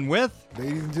begin with...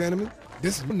 Ladies and gentlemen,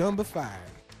 this is number 5.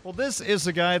 Well, this is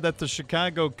a guy that the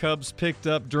Chicago Cubs picked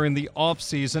up during the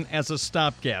offseason as a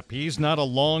stopgap. He's not a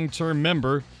long-term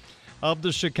member of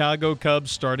the Chicago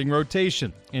Cubs starting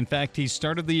rotation. In fact, he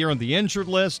started the year on the injured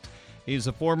list. He's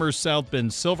a former South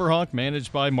Bend Silverhawk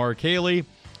managed by Mark Haley.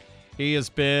 He has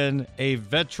been a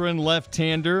veteran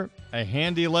left-hander, a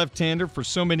handy left-hander for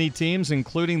so many teams,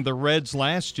 including the Reds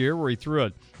last year where he threw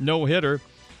a no-hitter.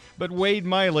 But Wade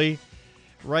Miley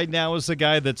right now is a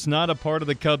guy that's not a part of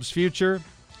the Cubs' future.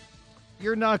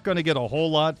 You're not going to get a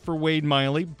whole lot for Wade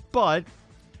Miley, but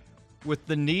with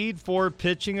the need for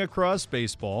pitching across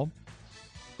baseball,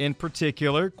 in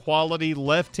particular, quality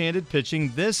left-handed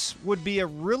pitching, this would be a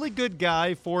really good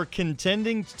guy for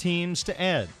contending teams to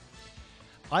add.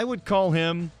 I would call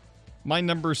him my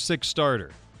number 6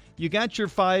 starter. You got your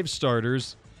 5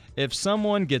 starters. If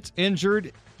someone gets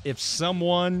injured, if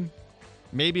someone,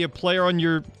 maybe a player on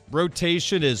your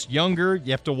rotation is younger,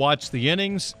 you have to watch the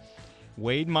innings.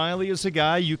 Wade Miley is a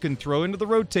guy you can throw into the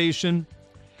rotation,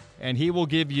 and he will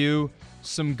give you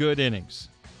some good innings.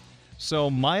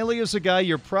 So Miley is a guy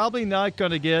you're probably not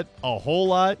going to get a whole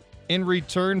lot in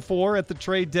return for at the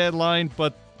trade deadline,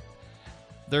 but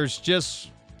there's just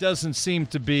doesn't seem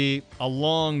to be a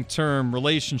long-term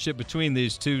relationship between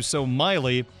these two, so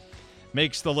Miley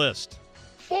makes the list.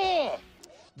 4.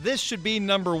 This should be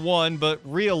number 1, but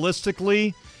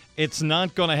realistically, it's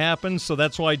not going to happen, so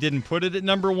that's why I didn't put it at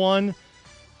number 1.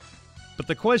 But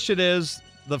the question is,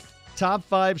 the top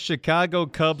 5 Chicago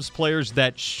Cubs players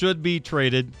that should be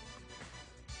traded.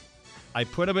 I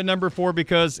put him at number 4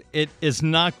 because it is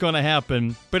not going to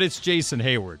happen, but it's Jason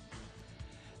Hayward.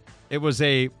 It was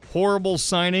a horrible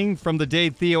signing from the day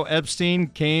Theo Epstein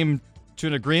came to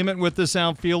an agreement with this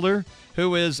outfielder,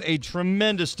 who is a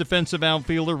tremendous defensive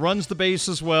outfielder, runs the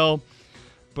bases well,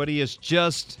 but he is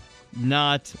just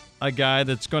not a guy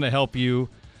that's going to help you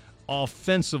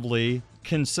offensively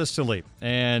consistently.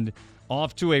 And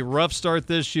off to a rough start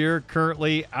this year,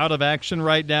 currently out of action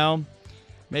right now,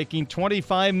 making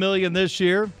 $25 million this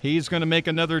year. He's going to make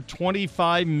another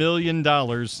 $25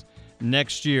 million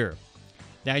next year.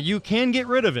 Now, you can get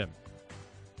rid of him,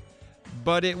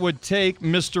 but it would take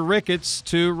Mr. Ricketts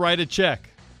to write a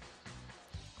check.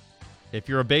 If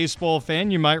you're a baseball fan,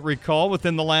 you might recall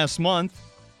within the last month,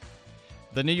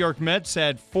 the New York Mets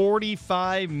had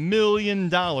 $45 million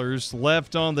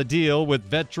left on the deal with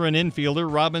veteran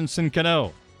infielder Robinson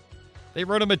Cano. They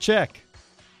wrote him a check.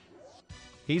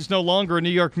 He's no longer a New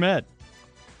York Met.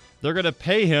 They're going to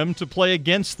pay him to play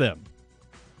against them.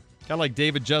 Kind of like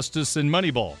David Justice in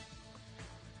Moneyball.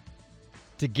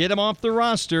 To get him off the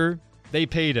roster, they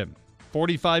paid him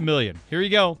 $45 million. Here you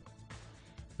go.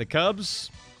 The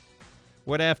Cubs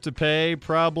would have to pay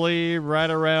probably right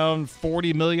around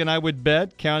 $40 million, I would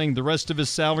bet, counting the rest of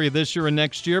his salary this year and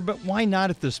next year. But why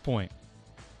not at this point?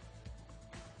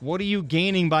 What are you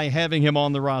gaining by having him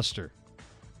on the roster?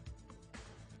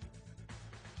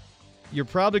 You're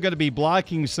probably going to be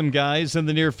blocking some guys in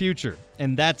the near future,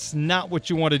 and that's not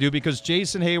what you want to do, because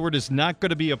Jason Hayward is not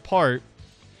going to be a part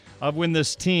of when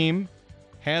this team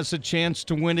has a chance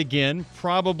to win again,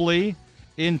 probably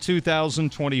in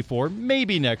 2024,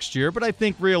 maybe next year, but I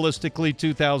think realistically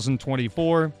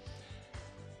 2024.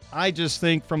 I just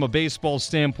think from a baseball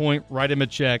standpoint, write him a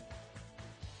check,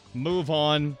 move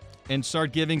on, and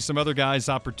start giving some other guys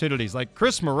opportunities. Like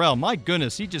Chris Morrell, my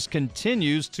goodness, he just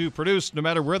continues to produce no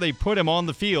matter where they put him on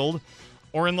the field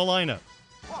or in the lineup.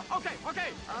 Okay.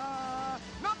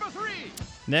 Number 3.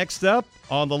 Next up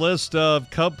on the list of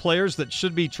Cub players that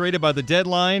should be traded by the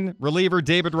deadline, reliever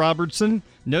David Robertson.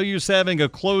 No use having a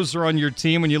closer on your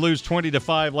team when you lose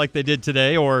 20-5 like they did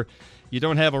today, or you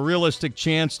don't have a realistic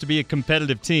chance to be a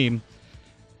competitive team.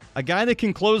 A guy that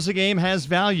can close the game has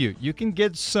value. You can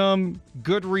get some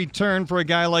good return for a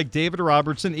guy like David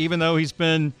Robertson, even though he's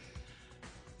been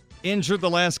injured the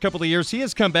last couple of years. He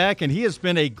has come back, and he has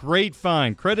been a great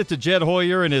find. Credit to Jed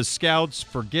Hoyer and his scouts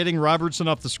for getting Robertson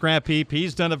off the scrap heap.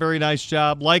 He's done a very nice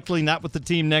job. Likely not with the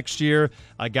team next year.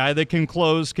 A guy that can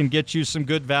close, can get you some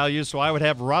good value, so I would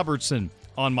have Robertson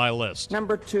on my list.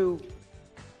 Number 2.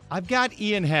 I've got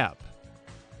Ian Happ.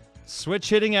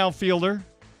 Switch-hitting outfielder.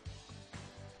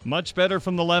 Much better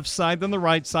from the left side than the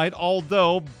right side,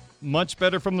 although much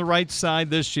better from the right side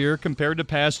this year compared to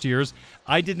past years.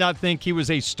 I did not think he was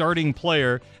a starting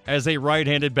player as a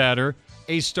right-handed batter,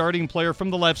 a starting player from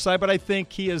the left side, but I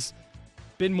think he has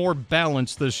been more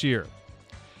balanced this year.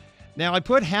 Now, I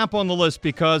put Happ on the list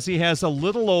because he has a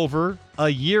little over a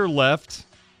year left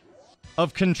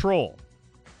of control.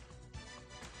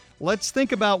 Let's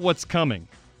think about what's coming.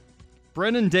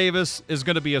 Brennan Davis is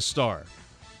going to be a star.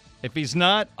 If he's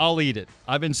not, I'll eat it.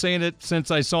 I've been saying it since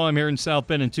I saw him here in South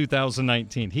Bend in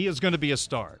 2019. He is going to be a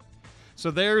star. So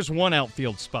there's one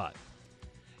outfield spot.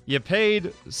 You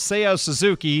paid Seiya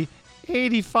Suzuki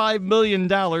 $85 million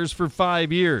for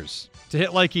 5 years to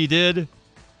hit like he did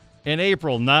in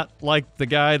April, not like the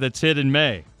guy that's hit in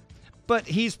May. But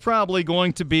he's probably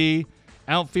going to be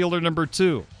outfielder number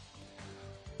 2.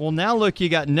 Well, now look, you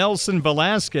got Nelson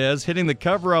Velasquez hitting the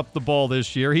cover up the ball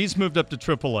this year. He's moved up to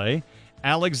AAA.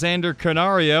 Alexander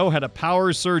Canario had a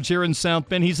power surge here in South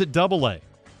Bend. He's at AA.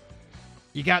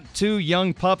 You got 2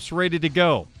 young pups ready to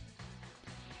go.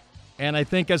 And I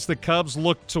think as the Cubs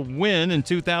look to win in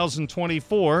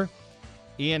 2024,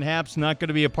 Ian Happ's not going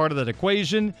to be a part of that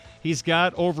equation. He's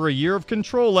got over a year of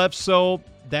control left, so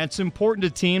that's important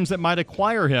to teams that might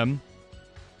acquire him.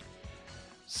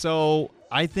 So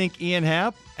I think Ian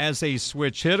Happ, as a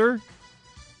switch hitter,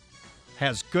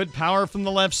 has good power from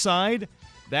the left side.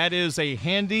 That is a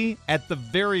handy, at the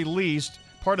very least,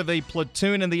 part of a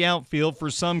platoon in the outfield for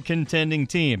some contending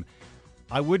team.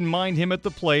 I wouldn't mind him at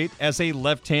the plate as a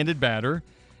left-handed batter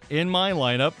in my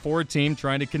lineup for a team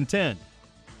trying to contend.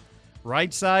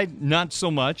 Right side, not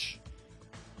so much.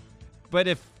 But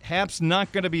if Happ's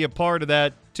not going to be a part of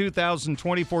that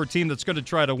 2024 team that's going to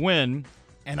try to win,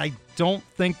 and I don't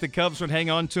think the Cubs would hang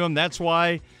on to him, that's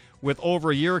why, with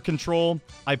over a year of control,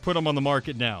 I put him on the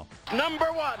market now.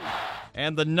 Number 1.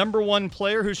 And the number 1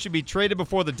 player who should be traded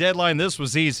before the deadline, this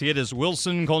was easy. It is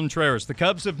Wilson Contreras. The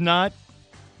Cubs have not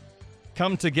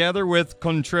come together with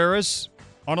Contreras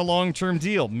on a long-term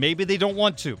deal. Maybe they don't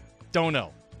want to. Don't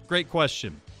know. Great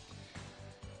question.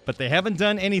 But they haven't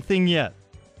done anything yet.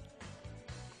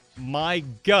 My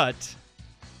gut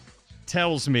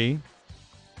tells me,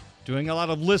 doing a lot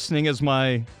of listening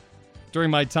during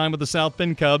my time with the South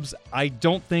Bend Cubs, I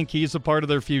don't think he's a part of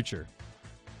their future.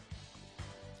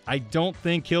 I don't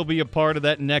think he'll be a part of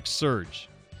that next surge.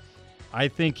 I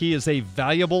think he is a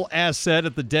valuable asset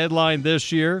at the deadline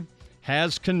this year,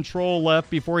 has control left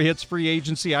before he hits free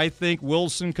agency. I think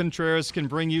Wilson Contreras can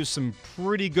bring you some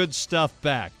pretty good stuff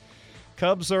back.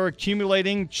 Cubs are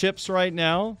accumulating chips right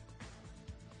now,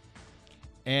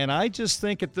 and I just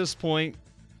think at this point,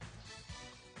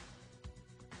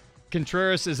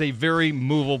 Contreras is a very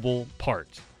movable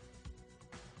part.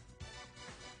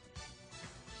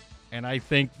 And I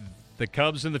think the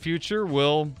Cubs in the future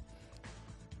will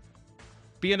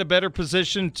be in a better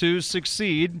position to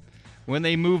succeed when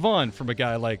they move on from a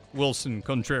guy like Wilson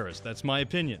Contreras. That's my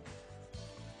opinion.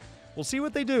 We'll see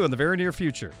what they do in the very near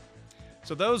future.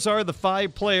 So those are the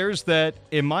 5 players that,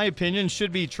 in my opinion,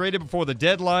 should be traded before the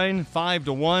deadline.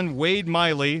 5-1, Wade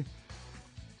Miley,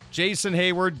 Jason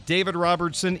Hayward, David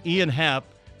Robertson, Ian Happ,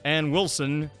 and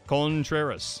Wilson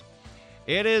Contreras.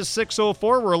 It is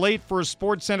 6:04. We're late for a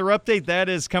Sports Center update. That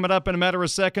is coming up in a matter of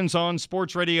seconds on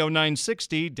Sports Radio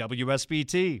 960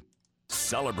 WSBT.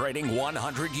 Celebrating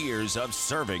 100 years of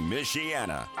serving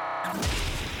Michiana.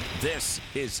 This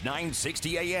is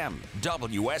 960 AM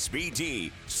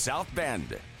WSBT South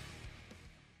Bend.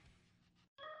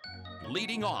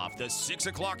 Leading off the 6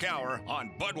 o'clock hour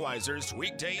on Budweiser's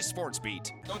Weekday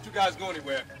Sportsbeat. Don't you guys go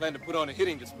anywhere. Plan to put on a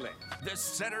hitting display. The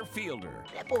center fielder.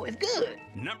 That boy is good.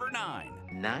 Number 9.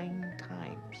 9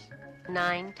 times.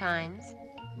 9 times.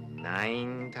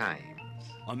 9 times.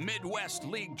 A Midwest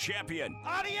League champion.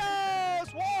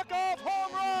 Adios! Walk-off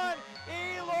home run!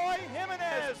 Eloy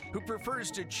Jimenez! Who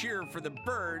prefers to cheer for the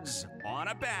Birds on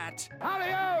a bat.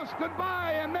 Adios!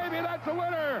 Goodbye, and maybe that's a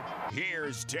winner!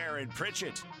 Here's Darren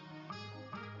Pritchett.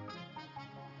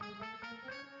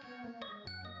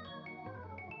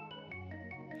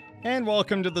 And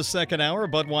welcome to the second hour,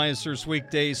 Budweiser's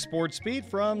Weekday Sportsbeat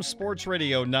from Sports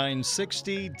Radio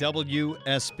 960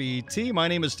 WSBT. My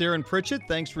name is Darren Pritchett.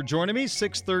 Thanks for joining me.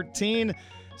 613,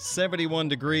 71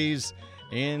 degrees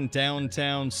in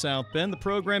downtown South Bend. The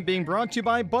program being brought to you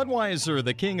by Budweiser,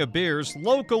 the king of beers,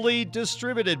 locally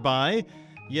distributed by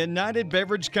United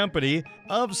Beverage Company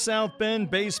of South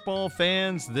Bend. Baseball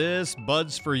fans, this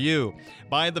Bud's for you.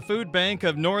 By the Food Bank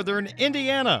of Northern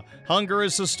Indiana. Hunger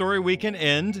is a story we can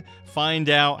end. Find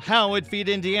out how at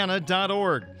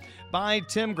feedindiana.org. By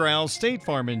Tim Growl State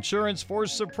Farm Insurance for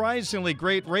surprisingly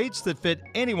great rates that fit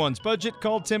anyone's budget.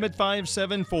 Call Tim at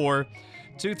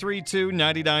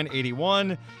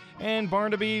 574-232-9981. And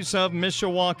Barnaby's of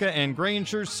Mishawaka and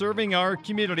Granger, serving our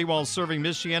community while serving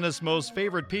Michiana's most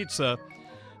favorite pizza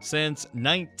since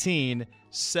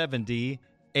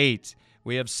 1978.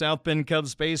 We have South Bend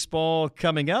Cubs baseball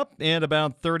coming up in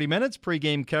about 30 minutes.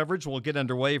 Pre-game coverage will get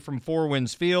underway from Four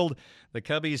Winds Field. The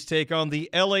Cubbies take on the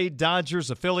LA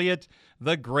Dodgers affiliate,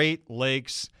 the Great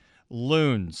Lakes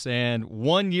Loons. And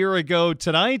 1 year ago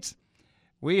tonight,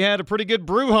 we had a pretty good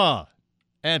brouhaha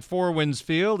at Four Winds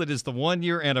Field. It is the 1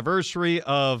 year anniversary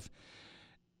of,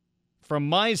 from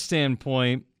my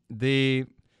standpoint, the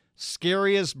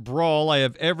scariest brawl I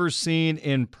have ever seen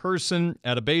in person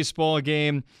at a baseball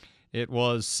game. It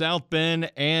was South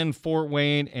Bend and Fort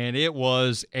Wayne, and it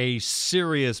was a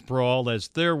serious brawl as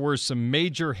there were some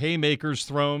major haymakers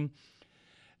thrown.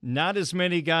 Not as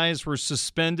many guys were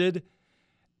suspended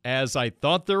as I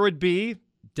thought there would be,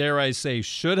 dare I say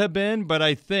should have been, but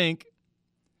I think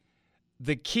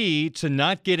the key to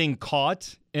not getting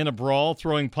caught in a brawl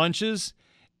throwing punches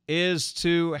is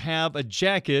to have a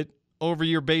jacket over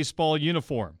your baseball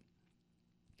uniform,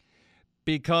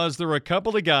 because there were a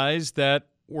couple of guys that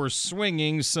were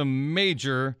swinging some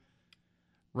major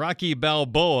Rocky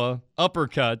Balboa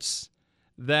uppercuts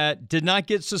that did not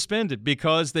get suspended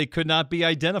because they could not be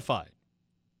identified.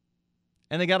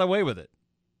 And they got away with it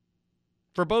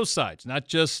for both sides, not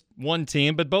just one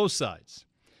team, but both sides.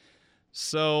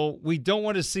 So we don't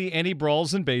want to see any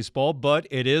brawls in baseball, but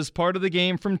it is part of the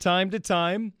game from time to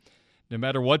time. No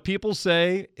matter what people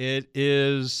say, it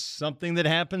is something that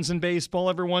happens in baseball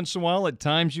every once in a while. At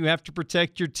times you have to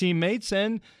protect your teammates,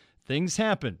 and things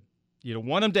happen. You don't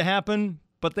want them to happen,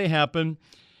 but they happen.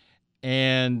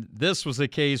 And this was a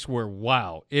case where,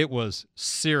 wow, it was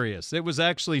serious. It was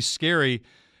actually scary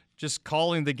just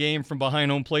calling the game from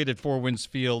behind home plate at Four Winds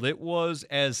Field. It was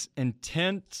as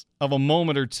intense of a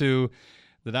moment or two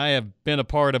that I have been a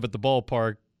part of at the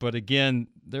ballpark. But again,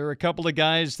 there are a couple of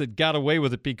guys that got away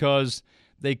with it because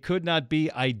they could not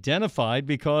be identified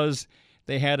because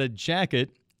they had a jacket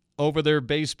over their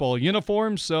baseball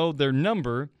uniform, so their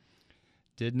number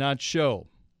did not show.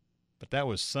 But that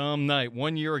was some night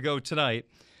 1 year ago tonight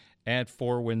at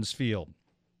Four Winds Field.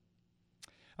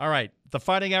 All right, the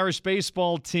Fighting Irish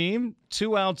baseball team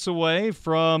 2 outs away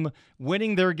from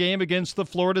winning their game against the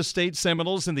Florida State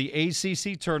Seminoles in the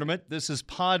ACC tournament. This is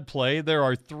pod play. There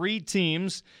are 3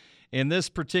 teams in this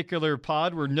particular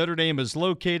pod where Notre Dame is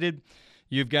located.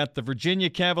 You've got the Virginia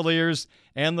Cavaliers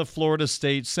and the Florida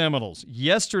State Seminoles.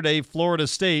 Yesterday, Florida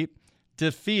State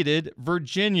defeated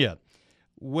Virginia,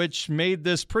 which made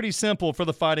this pretty simple for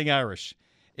the Fighting Irish.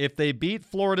 If they beat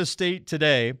Florida State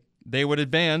today, they would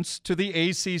advance to the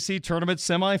ACC tournament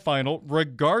semifinal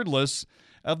regardless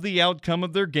of the outcome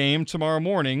of their game tomorrow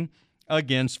morning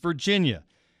against Virginia.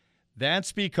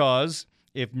 That's because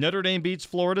if Notre Dame beats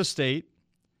Florida State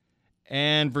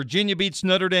and Virginia beats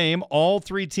Notre Dame, all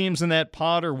 3 teams in that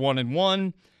pod are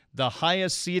 1-1. The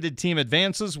highest seeded team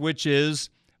advances, which is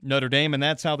Notre Dame, and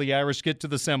that's how the Irish get to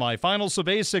the semifinals. So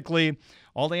basically,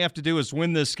 all they have to do is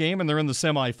win this game, and they're in the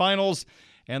semifinals.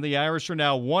 And the Irish are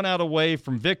now 1 out away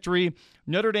from victory.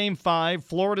 Notre Dame 5,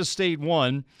 Florida State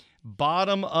 1.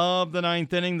 Bottom of the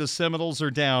 9th inning, the Seminoles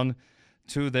are down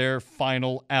to their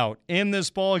final out. In this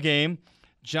ball game,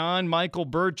 John Michael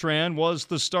Bertrand was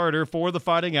the starter for the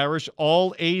Fighting Irish,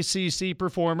 all ACC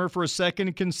performer for a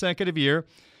second consecutive year.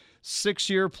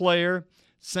 6-year player,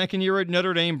 second year at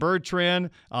Notre Dame. Bertrand,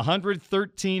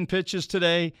 113 pitches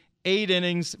today, 8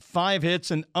 innings, 5 hits,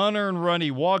 an unearned run.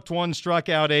 He walked 1, struck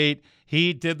out 8.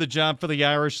 He did the job for the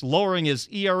Irish, lowering his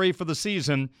ERA for the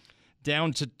season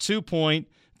down to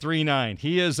 2.39.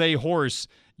 He is a horse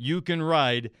you can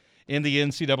ride in the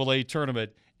NCAA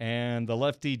tournament, and the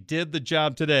lefty did the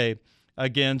job today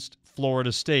against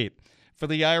Florida State. For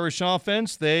the Irish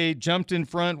offense, they jumped in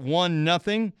front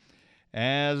 1-0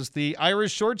 as the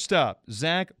Irish shortstop,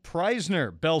 Zach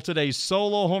Preisner, belted a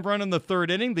solo home run in the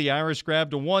 3rd inning. The Irish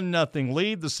grabbed a 1-0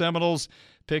 lead. The Seminoles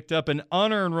picked up an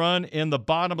unearned run in the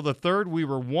bottom of the 3rd. We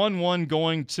were 1-1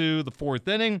 going to the 4th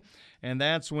inning, and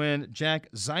that's when Jack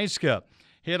Zeiska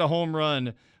hit a home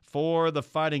run for the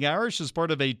Fighting Irish as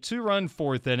part of a 2-run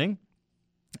fourth inning,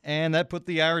 and that put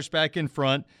the Irish back in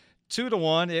front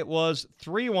 2-1. It was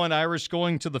 3-1 Irish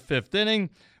going to the fifth inning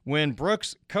when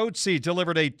Brooks Coetzee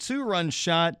delivered a 2-run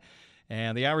shot,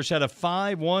 and the Irish had a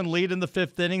 5-1 lead in the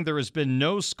fifth inning. There has been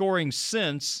no scoring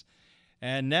since,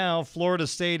 and now Florida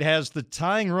State has the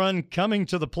tying run coming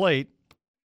to the plate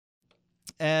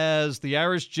as the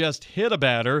Irish just hit a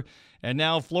batter, and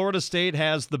now Florida State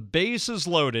has the bases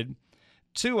loaded.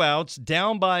 2 outs,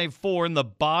 down by 4 in the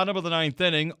bottom of the ninth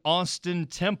inning. Austin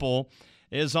Temple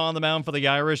is on the mound for the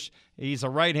Irish. He's a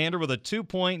right-hander with a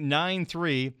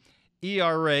 2.93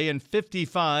 ERA and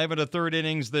 55 in the third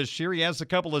innings this year. He has a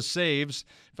couple of saves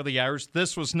for the Irish.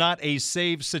 This was not a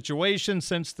save situation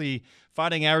since the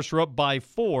Fighting Irish were up by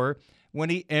 4 when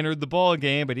he entered the ball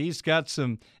game, but he's got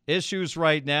some issues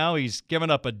right now. He's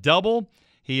given up a double.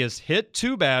 He has hit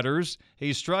 2 batters.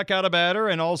 He struck out a batter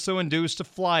and also induced a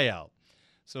flyout.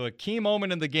 So a key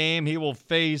moment in the game, he will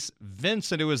face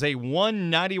Vincent, who is a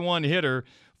 191 hitter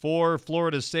for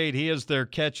Florida State. He is their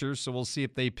catcher, so we'll see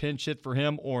if they pinch hit for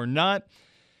him or not.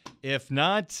 If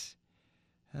not,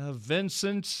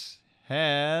 Vincent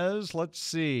has,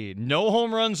 no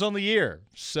home runs on the year.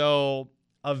 So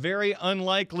a very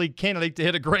unlikely candidate to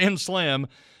hit a grand slam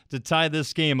to tie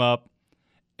this game up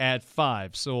at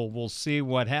 5. So we'll see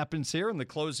what happens here in the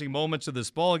closing moments of this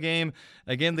ball game.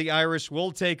 Again, the Irish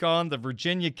will take on the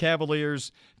Virginia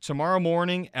Cavaliers tomorrow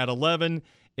morning at 11.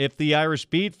 If the Irish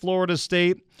beat Florida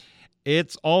State,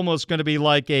 it's almost going to be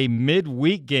like a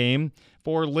midweek game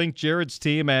for Link Jarrett's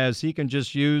team, as he can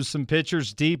just use some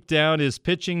pitchers deep down his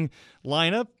pitching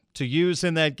lineup to use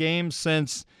in that game,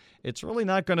 since it's really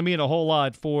not going to mean a whole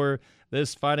lot for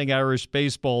this Fighting Irish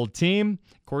baseball team.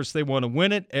 Of course, they want to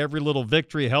win it. Every little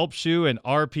victory helps you in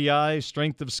RPI,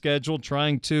 strength of schedule,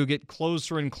 trying to get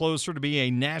closer and closer to be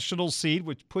a national seed,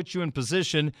 which puts you in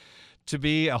position to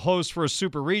be a host for a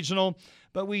super regional.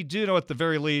 But we do know at the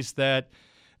very least that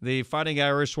the Fighting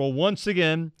Irish will once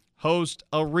again host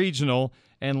a regional.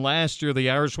 And last year, the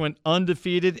Irish went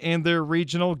undefeated in their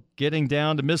regional, getting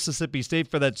down to Mississippi State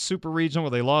for that super regional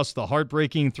where they lost the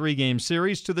heartbreaking 3-game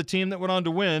series to the team that went on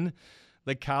to win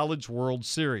the College World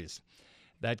Series.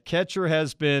 That catcher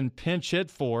has been pinch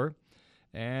hit for,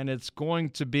 and it's going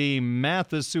to be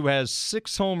Mathis, who has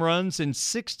 6 home runs in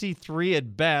 63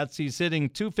 at-bats. He's hitting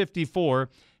 .254.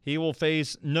 He will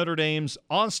face Notre Dame's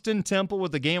Austin Temple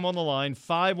with the game on the line.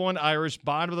 5-1 Irish,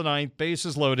 bottom of the ninth,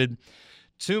 bases loaded.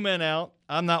 2 men out.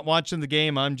 I'm not watching the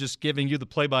game. I'm just giving you the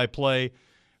play-by-play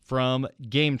from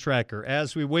Game Tracker.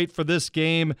 As we wait for this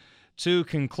game to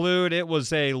conclude, it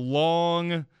was a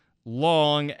long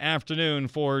afternoon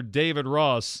for David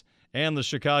Ross and the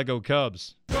Chicago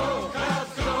Cubs. Go,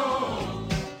 Cubs, go!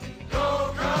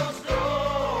 Go, Cubs,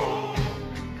 go!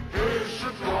 It's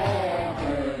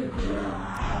Chicago!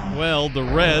 Well, the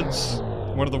Reds,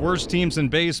 one of the worst teams in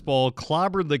baseball,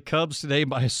 clobbered the Cubs today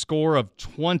by a score of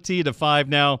 20-5.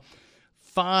 Now,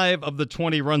 5 of the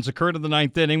 20 runs occurred in the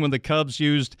ninth inning when the Cubs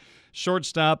used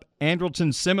shortstop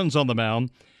Andrelton Simmons on the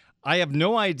mound. I have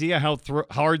no idea how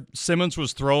hard Simmons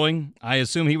was throwing. I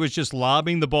assume he was just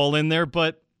lobbing the ball in there,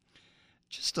 but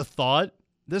just a thought.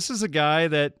 This is a guy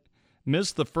that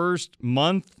missed the first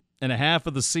month and a half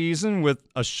of the season with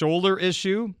a shoulder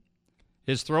issue.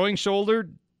 His throwing shoulder,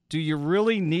 do you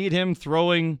really need him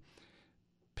throwing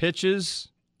pitches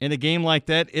in a game like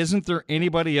that? Isn't there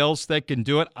anybody else that can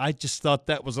do it? I just thought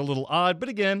that was a little odd. But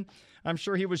again, I'm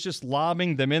sure he was just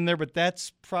lobbing them in there, but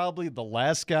that's probably the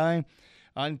last guy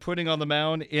I'm putting on the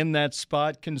mound in that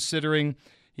spot, considering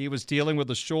he was dealing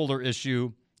with a shoulder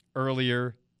issue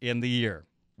earlier in the year.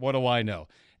 What do I know?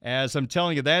 As I'm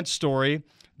telling you that story,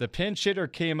 the pinch hitter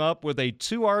came up with a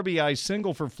 2 RBI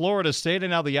single for Florida State,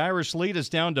 and now the Irish lead is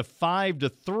down to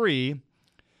 5-3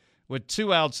 with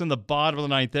 2 outs in the bottom of the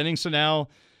ninth inning. So now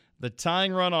the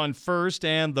tying run on first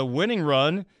and the winning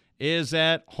run is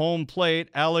at home plate.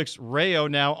 Alex Rayo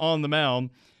now on the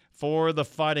mound for the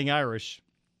Fighting Irish,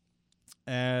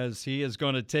 as he is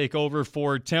going to take over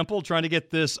for Temple, trying to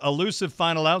get this elusive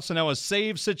final out. So now a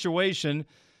save situation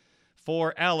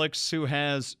for Alex, who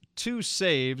has 2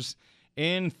 saves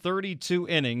in 32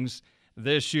 innings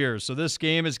this year. So this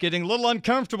game is getting a little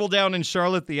uncomfortable down in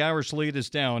Charlotte. The Irish lead is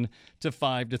down to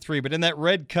 5-3. But in that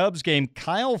Red Cubs game,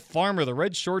 Kyle Farmer, the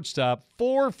Red shortstop,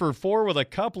 4 for 4 with a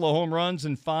couple of home runs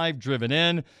and 5 driven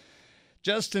in.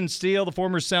 Justin Steele, the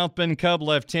former South Bend Cub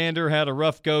left-hander, had a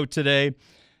rough go today.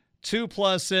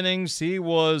 2+ innings. He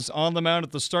was on the mound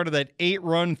at the start of that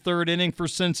 8-run third inning for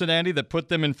Cincinnati that put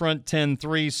them in front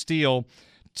 10-3. Steele,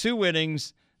 2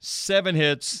 innings, 7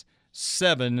 hits,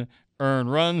 7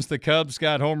 earned runs. The Cubs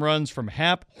got home runs from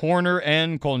Happ, Horner,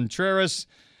 and Contreras.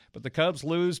 But the Cubs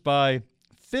lose by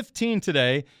 15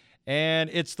 today, and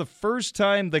it's the first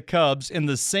time the Cubs in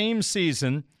the same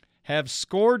season have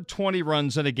scored 20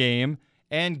 runs in a game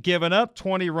and given up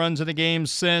 20 runs in a game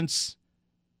since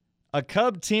a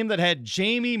Cub team that had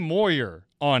Jamie Moyer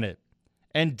on it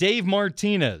and Dave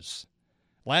Martinez.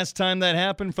 Last time that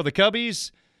happened for the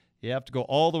Cubbies, you have to go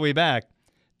all the way back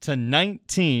to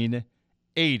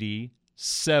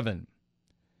 1987.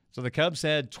 So the Cubs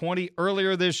had 20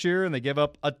 earlier this year, and they give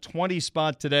up a 20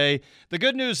 spot today. The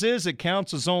good news is it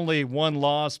counts as only one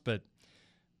loss, but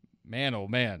man, oh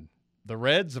man, the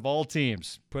Reds of all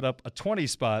teams put up a 20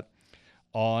 spot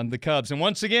on the Cubs. And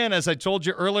once again, as I told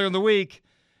you earlier in the week,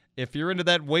 if you're into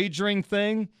that wagering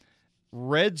thing,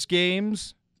 Reds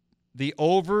games, the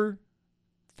over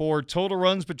for total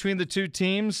runs between the two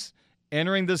teams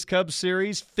entering this Cubs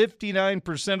series,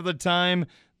 59% of the time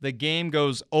the game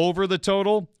goes over the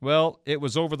total. Well, it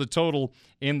was over the total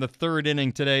in the third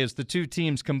inning today as the two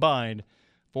teams combined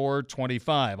for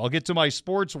 25. I'll get to my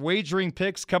sports wagering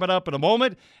picks coming up in a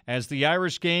moment as the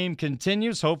Irish game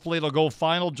continues. Hopefully it'll go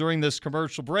final during this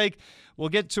commercial break. We'll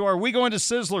get to our We Go Into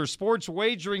Sizzler sports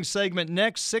wagering segment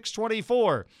next,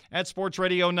 624 at Sports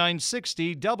Radio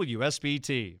 960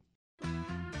 WSBT.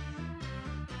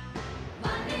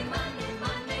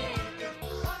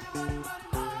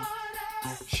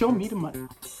 Show me the money.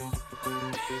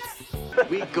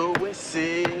 We go with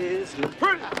Sizzler.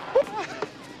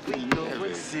 We go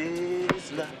with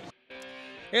Sizzler.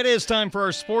 It is time for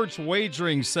our sports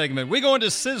wagering segment. We go into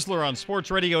Sizzler on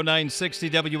Sports Radio 960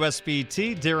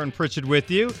 WSBT. Darren Pritchett with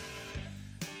you.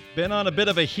 Been on a bit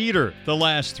of a heater the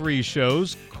last three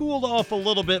shows. Cooled off a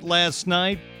little bit last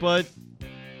night, but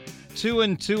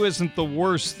 2-2 isn't the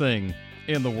worst thing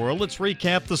in the world. Let's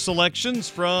recap the selections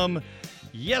from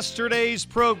yesterday's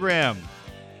program.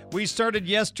 We started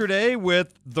yesterday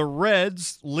with the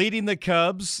Reds leading the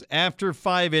Cubs after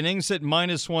 5 innings at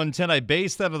 -110. I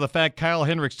based that on the fact Kyle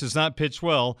Hendricks does not pitch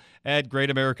well at Great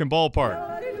American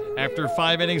Ballpark. After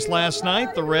 5 innings last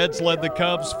night, the Reds led the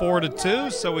Cubs 4-2,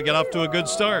 so we got off to a good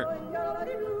start.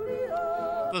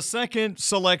 The second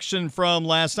selection from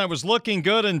last night was looking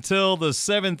good until the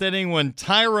 7th inning when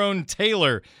Tyrone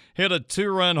Taylor hit a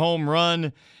 2-run home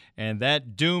run, and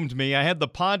that doomed me. I had the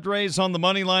Padres on the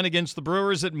money line against the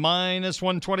Brewers at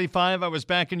 -125. I was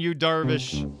backing you,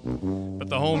 Darvish. But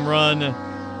the home run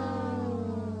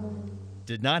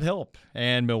did not help,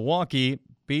 and Milwaukee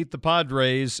beat the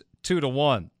Padres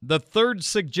 2-1. The third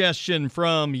suggestion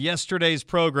from yesterday's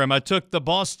program, I took the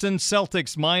Boston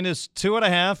Celtics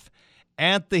 -2.5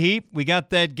 at the Heat. We got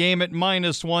that game at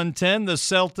 -110. The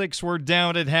Celtics were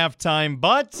down at halftime,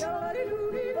 but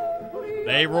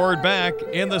they roared back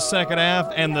in the second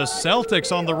half, and the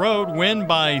Celtics on the road win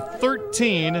by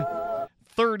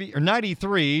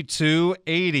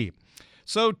 93-80.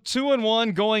 So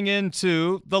 2-1 going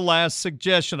into the last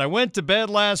suggestion. I went to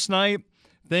bed last night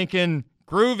thinking,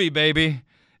 groovy, baby.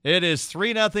 It is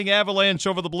 3-0 Avalanche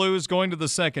over the Blues going to the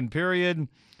second period.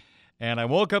 And I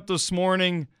woke up this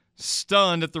morning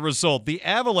stunned at the result. The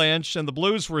Avalanche and the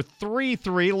Blues were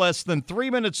 3-3, less than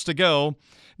 3 minutes to go.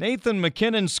 Nathan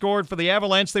McKinnon scored for the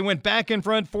Avalanche. They went back in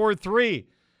front 4-3.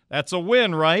 That's a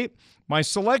win, right? My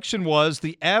selection was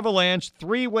the Avalanche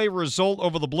 3-way result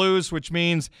over the Blues, which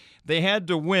means they had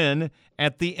to win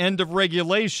at the end of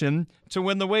regulation to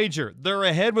win the wager. They're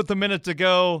ahead with a minute to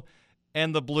go,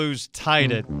 and the Blues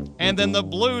tied it. And then the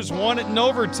Blues won it in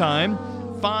overtime,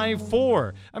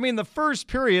 5-4. I mean, the first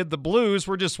period, the Blues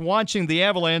were just watching the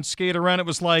Avalanche skate around. It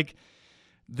was like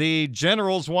the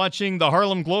Generals watching the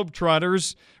Harlem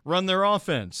Globetrotters run their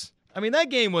offense. I mean, that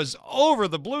game was over.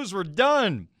 The Blues were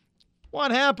done.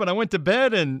 What happened? I went to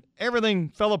bed and everything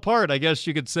fell apart, I guess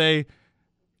you could say.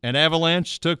 An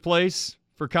avalanche took place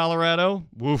for Colorado.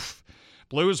 Woof.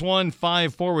 Blues won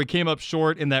 5-4. We came up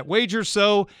short in that wager,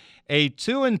 so a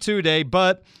 2-2 day,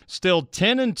 but still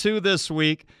 10-2 this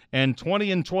week and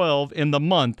 20-12 in the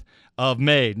month of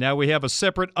May. Now we have a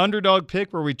separate underdog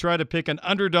pick where we try to pick an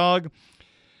underdog,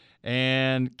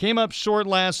 and came up short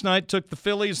last night. Took the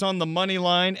Phillies on the money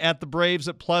line at the Braves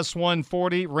at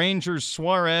 +140. Rangers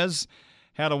Suarez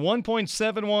had a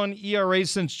 1.71 ERA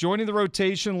since joining the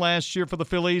rotation last year for the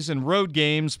Phillies in road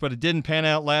games, but it didn't pan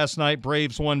out last night.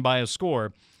 Braves won by a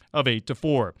score of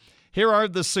 8-4. Here are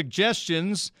the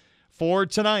suggestions for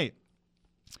tonight.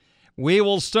 We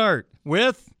will start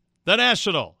with the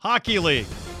National Hockey League.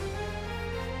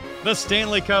 The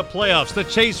Stanley Cup playoffs. The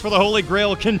chase for the Holy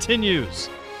Grail continues.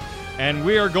 And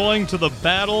we are going to the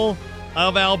Battle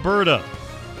of Alberta.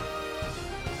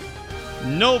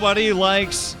 Nobody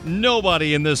likes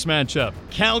nobody in this matchup.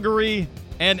 Calgary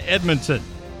and Edmonton.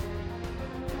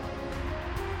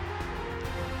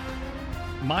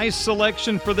 My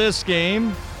selection for this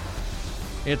game,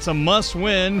 it's a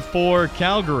must-win for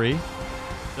Calgary.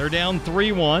 They're down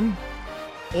 3-1.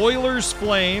 Oilers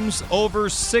Flames over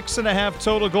 6.5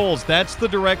 total goals. That's the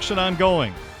direction I'm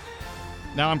going.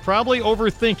 Now, I'm probably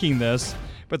overthinking this,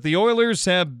 but the Oilers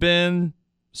have been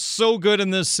so good in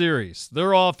this series.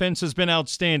 Their offense has been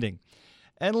outstanding.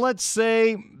 And let's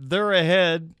say they're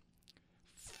ahead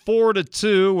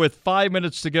 4-2 with 5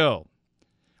 minutes to go,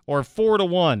 or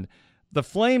 4-1. The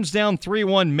Flames down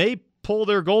 3-1 may pull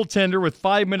their goaltender with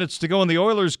 5 minutes to go, and the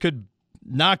Oilers could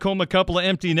knock home a couple of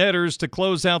empty netters to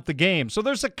close out the game. So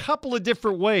there's a couple of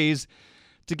different ways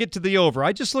to get to the over.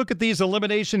 I just look at these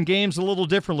elimination games a little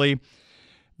differently.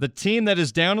 The team that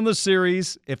is down in the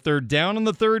series, if they're down in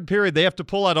the third period, they have to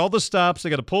pull out all the stops. They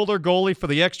got to pull their goalie for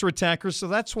the extra attackers. So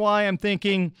that's why I'm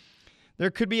thinking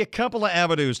there could be a couple of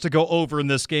avenues to go over in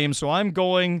this game. So I'm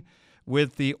going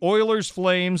with the Oilers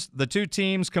Flames, the two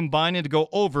teams combining to go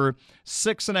over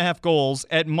 6.5 goals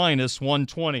at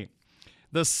 -120.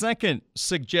 The second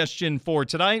suggestion for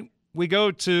tonight, we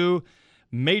go to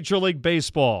Major League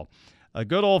Baseball. A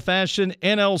good old-fashioned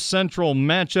NL Central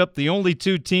matchup. The only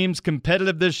two teams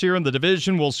competitive this year in the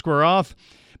division will square off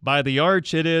by the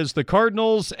arch. It is the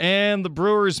Cardinals and the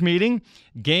Brewers meeting.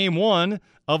 Game 1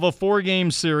 of a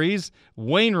 4-game series,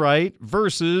 Wainwright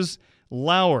versus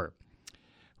Lauer.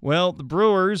 Well, the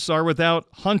Brewers are without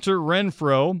Hunter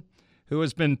Renfroe, who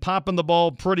has been popping the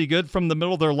ball pretty good from the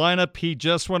middle of their lineup. He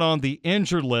just went on the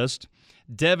injured list.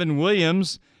 Devin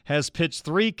Williams has pitched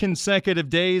 3 consecutive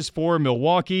days for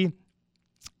Milwaukee,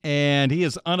 and he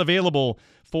is unavailable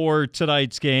for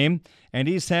tonight's game. And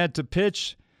he's had to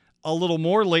pitch a little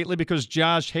more lately because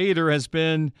Josh Hader has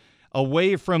been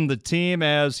away from the team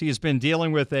as he's been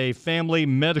dealing with a family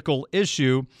medical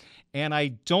issue. And I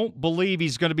don't believe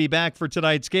he's going to be back for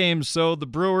tonight's game. So the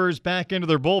Brewers back into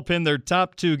their bullpen. Their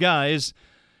top 2 guys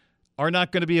are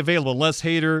not going to be available unless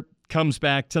Hader comes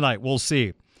back tonight. We'll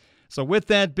see. So with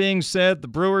that being said, the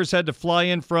Brewers had to fly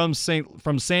in from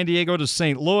San Diego to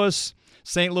St. Louis.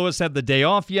 St. Louis had the day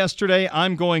off yesterday.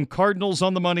 I'm going Cardinals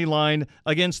on the money line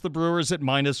against the Brewers at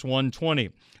 -120.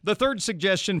 The third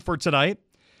suggestion for tonight,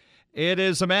 it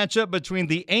is a matchup between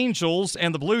the Angels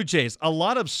and the Blue Jays. A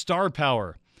lot of star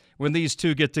power when these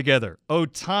two get together.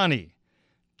 Ohtani,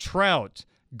 Trout,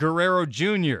 Guerrero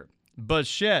Jr.,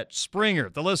 Bichette, Springer,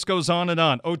 the list goes on and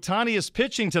on. Ohtani is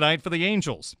pitching tonight for the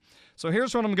Angels. So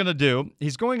here's what I'm going to do.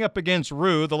 He's going up against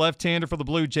Rue, the left-hander for the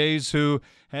Blue Jays, who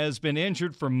has been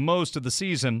injured for most of the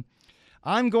season.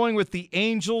 I'm going with the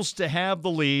Angels to have the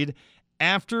lead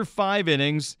after 5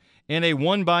 innings in a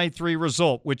 1-by-3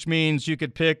 result, which means you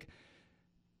could pick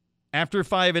after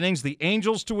 5 innings the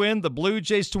Angels to win, the Blue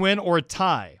Jays to win, or a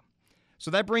tie.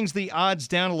 So that brings the odds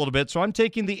down a little bit. So I'm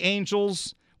taking the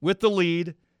Angels with the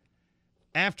lead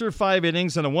after 5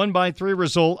 innings and a 1-by-3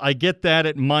 result. I get that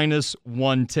at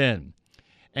 -110.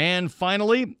 And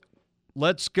finally,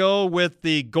 let's go with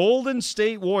the Golden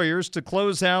State Warriors to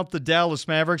close out the Dallas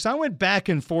Mavericks. I went back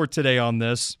and forth today on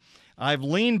this. I've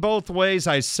leaned both ways.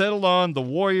 I settled on the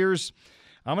Warriors.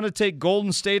 I'm going to take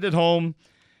Golden State at home.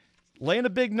 Laying a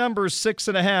big number,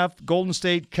 6.5. Golden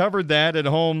State covered that at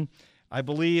home, I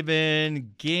believe,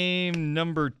 in game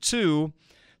number 2.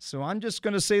 So I'm just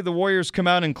going to say the Warriors come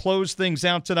out and close things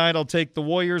out tonight. I'll take the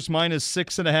Warriors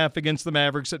 -6.5 against the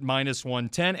Mavericks at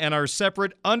 -110. And our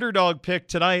separate underdog pick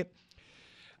tonight,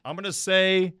 I'm going to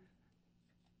say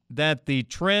that the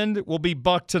trend will be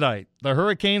bucked tonight. The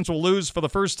Hurricanes will lose for the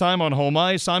first time on home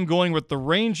ice. I'm going with the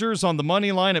Rangers on the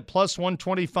money line at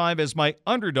 +125 as my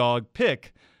underdog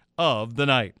pick of the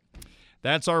night.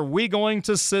 That's our We Going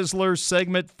to Sizzler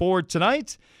segment for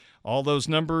tonight. All those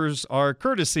numbers are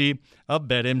courtesy of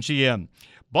BetMGM.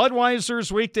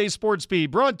 Budweiser's Weekday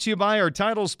Sportsbeat, brought to you by our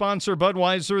title sponsor,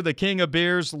 Budweiser, the king of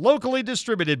beers, locally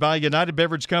distributed by United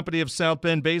Beverage Company of South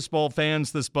Bend. Baseball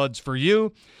fans, this Bud's for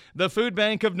you. The Food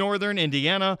Bank of Northern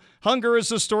Indiana, hunger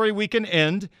is a story we can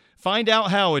end. Find out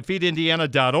how at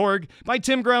feedindiana.org. By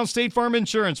Tim Brown State Farm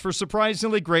Insurance for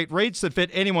surprisingly great rates that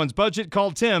fit anyone's budget. Call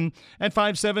Tim at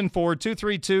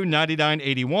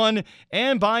 574-232-9981.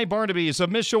 And by Barnaby's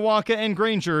of Mishawaka and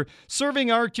Granger,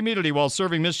 serving our community while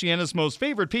serving Michiana's most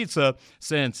favorite pizza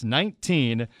since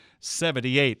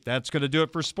 1978. That's going to do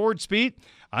it for Sports Beat.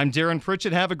 I'm Darren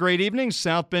Pritchett. Have a great evening.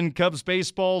 South Bend Cubs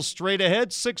baseball straight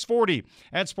ahead, 640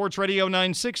 at Sports Radio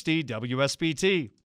 960 WSBT.